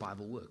not how the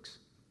Bible works.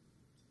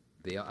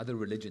 There are other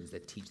religions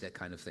that teach that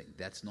kind of thing.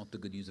 That's not the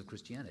good news of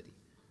Christianity.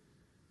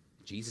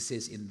 Jesus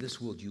says, in this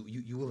world,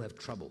 you will have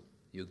trouble.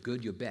 You're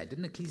good, you're bad.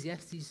 Didn't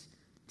Ecclesiastes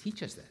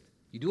teach us that?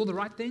 You do all the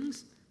right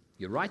things,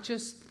 you're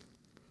righteous,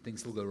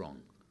 things will go wrong.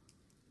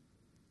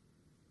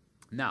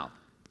 Now,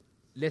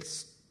 let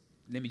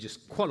me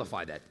just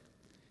qualify that.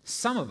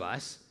 Some of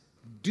us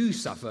do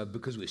suffer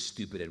because we're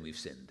stupid and we've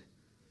sinned.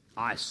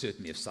 I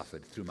certainly have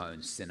suffered through my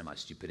own sin and my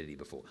stupidity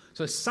before.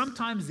 So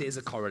sometimes there's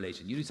a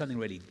correlation. You do something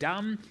really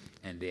dumb,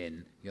 and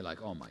then you're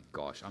like, oh my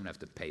gosh, I'm going to have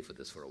to pay for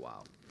this for a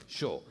while.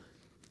 Sure,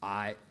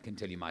 I can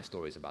tell you my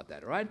stories about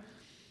that, all right?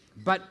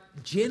 But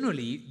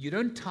generally, you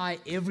don't tie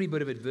every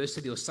bit of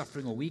adversity or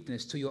suffering or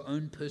weakness to your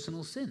own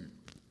personal sin.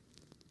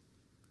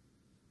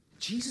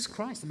 Jesus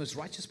Christ, the most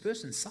righteous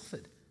person,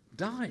 suffered,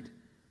 died.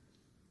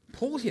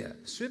 Paul here,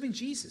 serving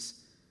Jesus.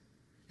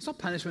 It's not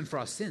punishment for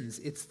our sins.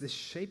 It's the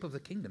shape of the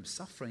kingdom,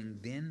 suffering,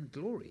 then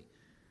glory.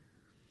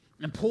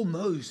 And Paul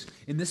knows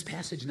in this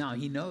passage now,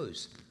 he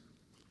knows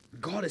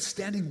God is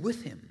standing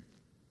with him.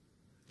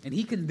 And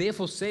he can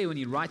therefore say when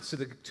he writes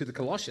to the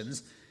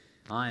Colossians,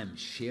 I am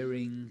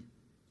sharing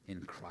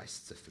in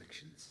Christ's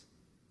afflictions.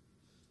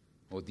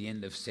 Or at the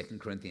end of 2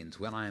 Corinthians,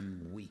 when I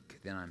am weak,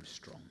 then I'm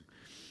strong.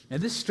 Now,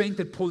 this strength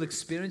that Paul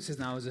experiences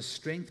now is a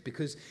strength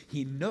because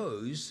he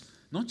knows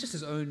not just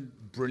his own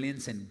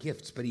brilliance and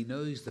gifts, but he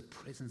knows the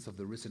presence of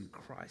the risen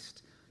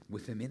Christ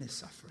with him in his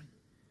suffering.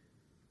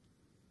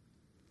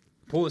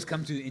 Paul has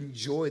come to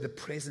enjoy the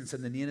presence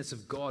and the nearness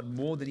of God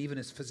more than even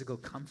his physical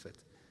comfort.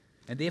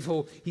 And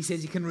therefore, he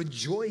says he can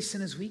rejoice in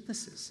his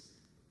weaknesses.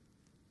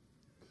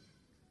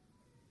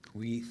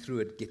 We, through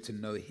it, get to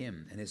know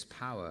him and his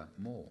power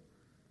more.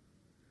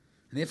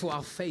 And therefore,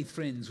 our faith,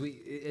 friends,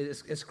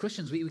 as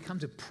Christians, we come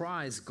to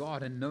prize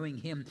God and knowing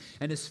him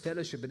and his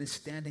fellowship and his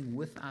standing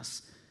with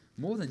us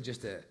more than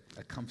just a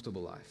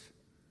comfortable life.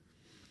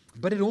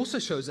 But it also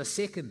shows us,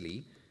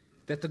 secondly,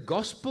 that the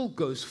gospel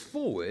goes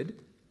forward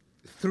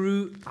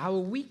through our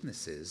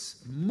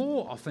weaknesses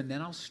more often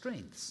than our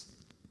strengths.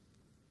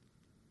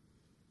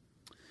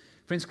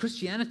 Friends,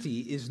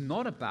 Christianity is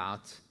not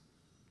about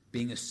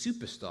being a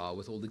superstar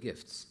with all the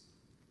gifts.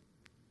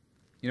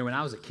 You know, when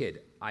I was a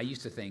kid, I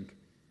used to think,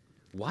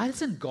 why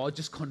doesn't God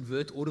just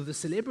convert all of the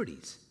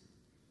celebrities?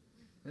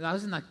 I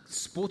was in like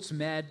sports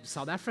mad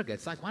South Africa.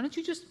 It's like, why don't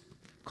you just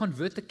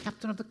convert the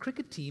captain of the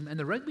cricket team and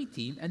the rugby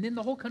team, and then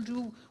the whole country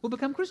will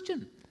become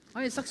Christian? I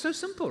mean, it's like so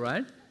simple,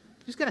 right?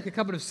 Just get like a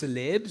couple of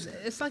celebs.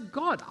 It's like,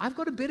 God, I've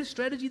got a better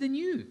strategy than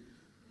you.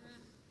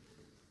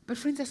 But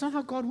friends, that's not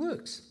how God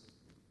works.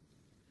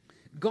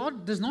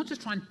 God does not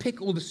just try and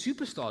pick all the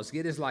superstars,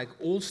 get his like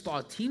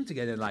all-star team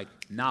together, like,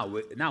 now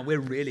we're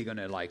really going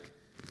to like,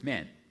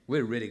 man,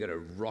 we're really going to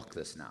rock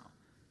this now.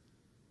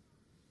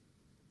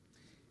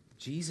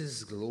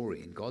 Jesus'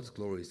 glory and God's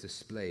glory is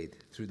displayed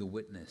through the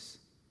witness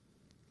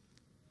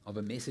of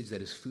a message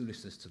that is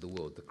foolishness to the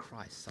world. The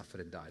Christ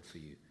suffered and died for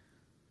you.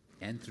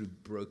 And through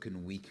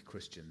broken, weak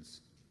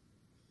Christians.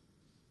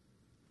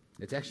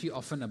 It's actually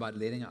often about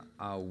letting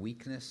our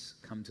weakness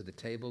come to the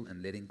table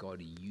and letting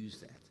God use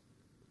that.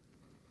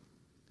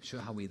 Show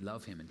how we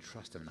love him and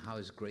trust him and how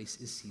his grace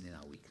is seen in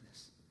our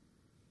weakness.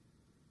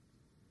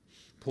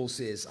 Paul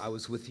says, I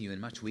was with you in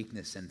much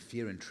weakness and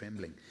fear and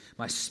trembling.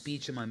 My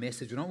speech and my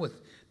message were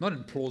not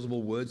in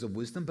plausible words of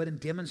wisdom, but in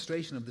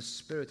demonstration of the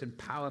Spirit and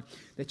power,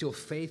 that your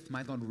faith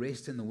might not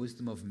rest in the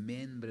wisdom of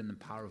men, but in the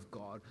power of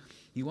God.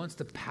 He wants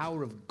the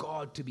power of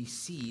God to be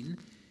seen,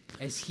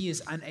 as he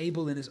is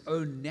unable in his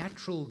own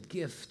natural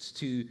gifts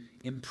to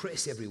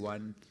impress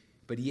everyone,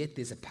 but yet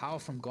there's a power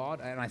from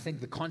God. And I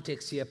think the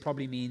context here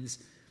probably means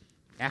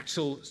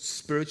actual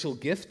spiritual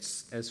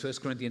gifts, as 1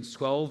 Corinthians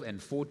 12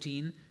 and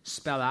 14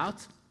 spell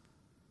out,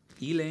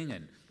 healing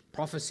and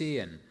prophecy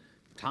and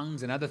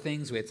tongues and other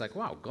things, where it's like,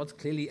 wow, God's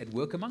clearly at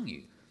work among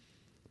you.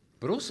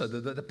 But also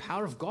the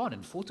power of God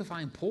in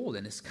fortifying Paul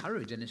and his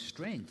courage and his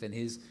strength and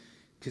his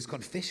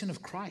confession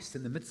of Christ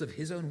in the midst of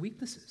his own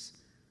weaknesses.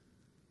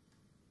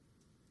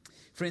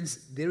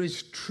 Friends, there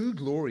is true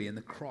glory in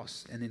the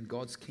cross and in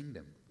God's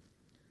kingdom,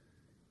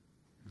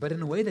 but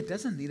in a way that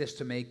doesn't lead us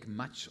to make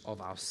much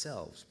of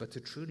ourselves, but to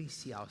truly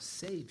see our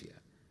Savior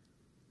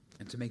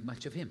and to make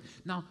much of him.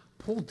 Now,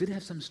 Paul did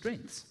have some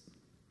strengths,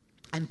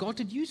 and God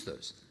did use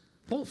those.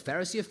 Paul,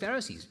 Pharisee of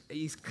Pharisees,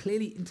 he's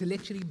clearly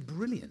intellectually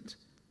brilliant.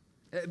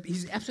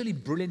 He's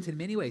absolutely brilliant in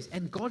many ways,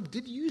 and God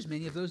did use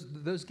many of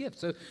those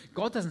gifts. So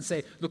God doesn't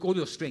say, look, all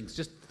your strengths,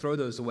 just throw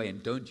those away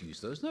and don't use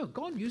those. No,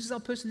 God uses our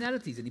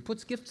personalities, and he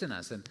puts gifts in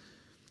us.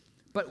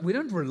 But we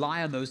don't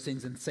rely on those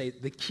things and say,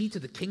 the key to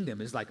the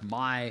kingdom is like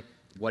my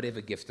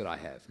whatever gift that I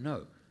have.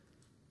 No.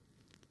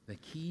 The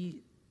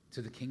key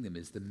to the kingdom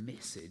is the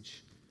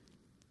message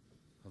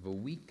of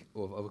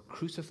a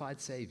crucified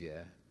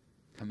Savior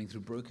coming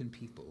through broken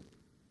people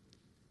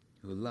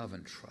who love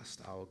and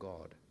trust our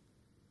God.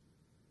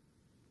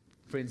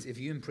 Friends, if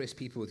you impress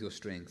people with your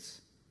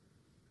strengths,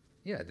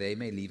 yeah, they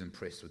may leave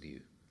impressed with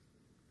you.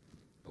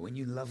 But when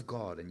you love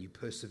God and you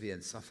persevere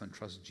and suffer and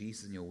trust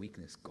Jesus in your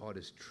weakness, God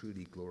is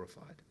truly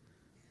glorified.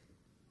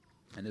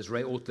 And as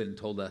Ray Ortlund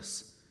told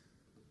us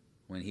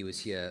when he was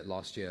here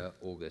last year,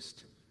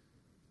 August,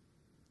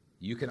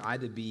 you can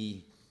either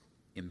be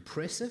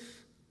impressive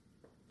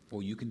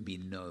or you can be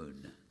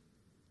known.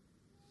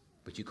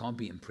 But you can't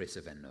be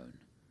impressive and known,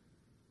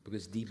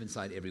 because deep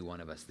inside every one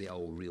of us, there are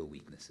all real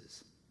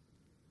weaknesses.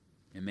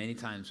 And many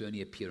times we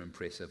only appear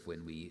impressive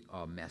when we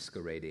are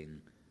masquerading,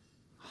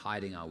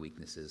 hiding our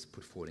weaknesses,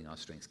 put forward our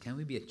strengths. Can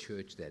we be a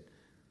church that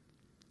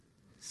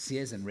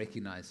sees and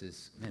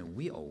recognizes, man,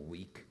 we are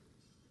weak.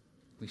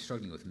 We're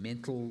struggling with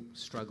mental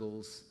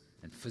struggles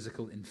and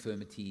physical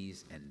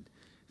infirmities and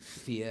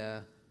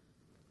fear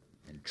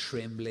and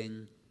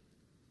trembling,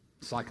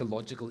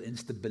 psychological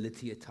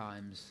instability at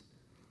times.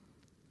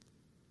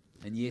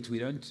 And yet we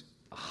don't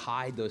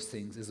hide those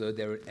things as though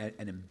they're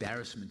an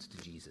embarrassment to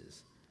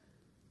Jesus.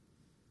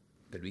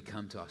 But we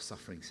come to our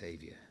suffering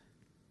Savior.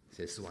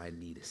 This is why I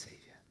need a Savior.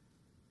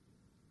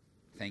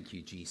 Thank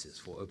you, Jesus,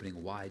 for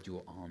opening wide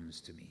your arms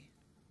to me.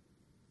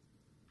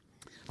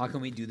 How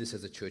can we do this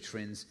as a church,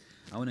 friends?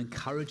 I want to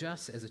encourage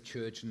us as a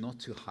church not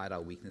to hide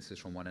our weaknesses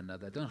from one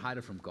another. Don't hide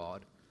it from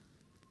God.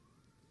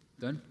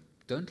 Don't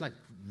don't like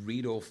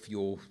read off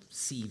your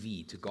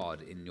CV to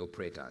God in your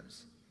prayer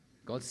times.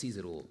 God sees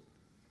it all.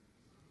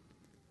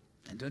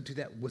 And don't do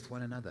that with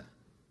one another.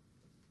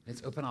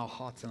 Let's open our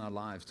hearts and our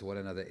lives to one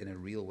another in a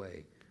real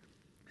way.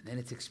 And then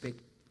let's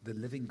expect the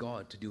living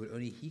God to do what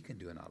only He can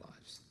do in our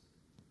lives.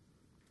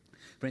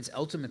 Friends,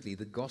 ultimately,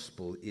 the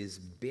gospel is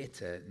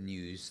better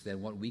news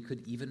than what we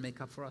could even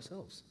make up for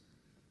ourselves.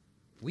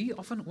 We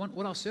often want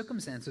our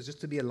circumstances just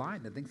to be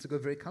aligned and things to go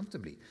very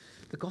comfortably.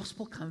 The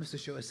gospel comes to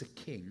show us a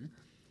king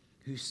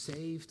who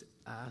saved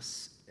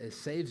us,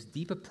 saves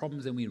deeper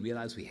problems than we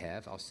realize we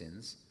have, our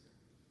sins,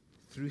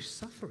 through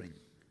suffering,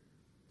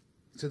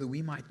 so that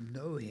we might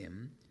know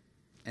Him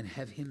and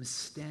have Him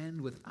stand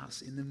with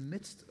us in the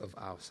midst of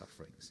our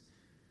sufferings,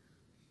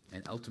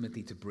 and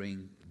ultimately to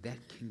bring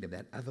that kingdom,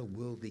 that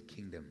otherworldly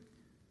kingdom,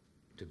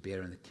 to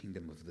bear in the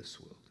kingdom of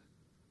this world.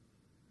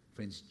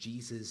 Friends,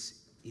 Jesus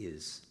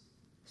is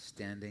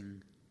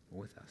standing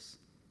with us.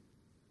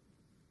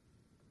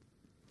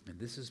 And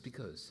this is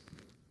because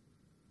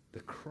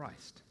the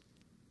Christ,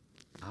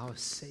 our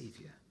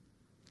Savior,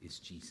 is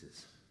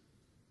Jesus,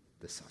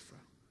 the sufferer.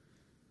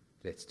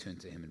 Let's turn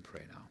to Him in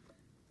prayer now.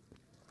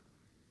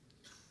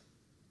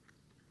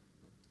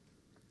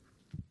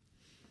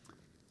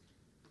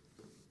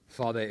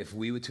 Father, if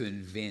we were to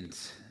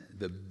invent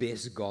the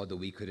best God that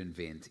we could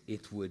invent,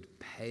 it would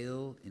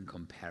pale in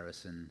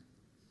comparison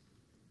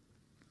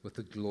with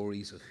the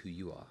glories of who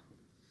You are.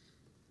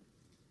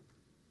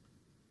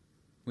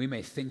 We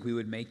may think we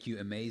would make You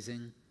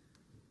amazing,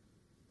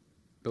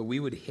 but we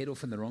would head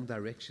off in the wrong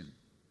direction.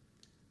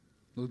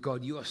 Lord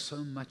God, You are so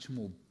much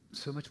more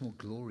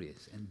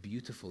glorious and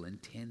beautiful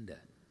and tender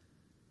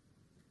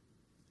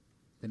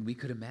than we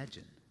could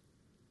imagine.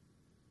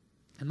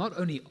 And not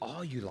only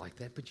are You like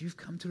that, but You've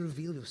come to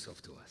reveal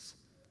Yourself to us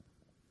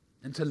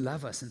and to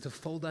love us and to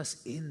fold us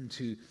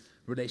into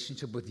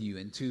relationship with You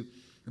and to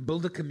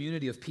build a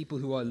community of people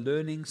who are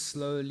learning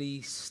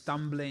slowly,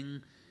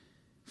 stumbling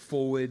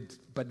forward,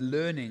 but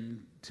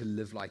learning to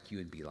live like You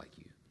and be like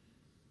You.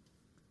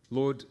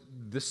 Lord,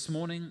 this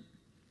morning,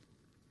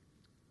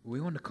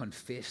 we want to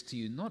confess to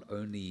You not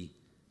only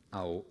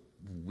our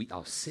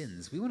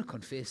sins, we want to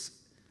confess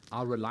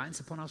our reliance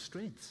upon our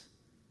strengths.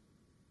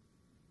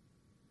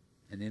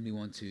 And then we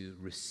want to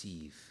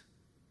receive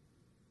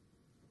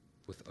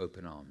with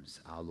open arms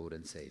our Lord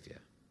and Savior,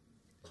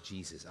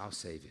 Jesus, our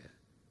Savior,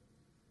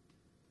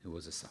 who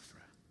was a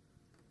sufferer.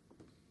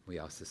 We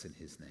ask this in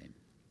His name.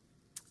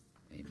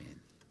 Amen.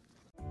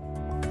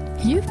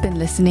 You've been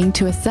listening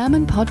to a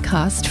sermon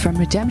podcast from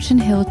Redemption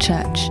Hill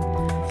Church.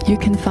 You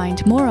can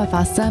find more of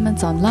our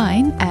sermons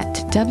online at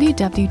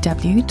www.rhc.org.sg.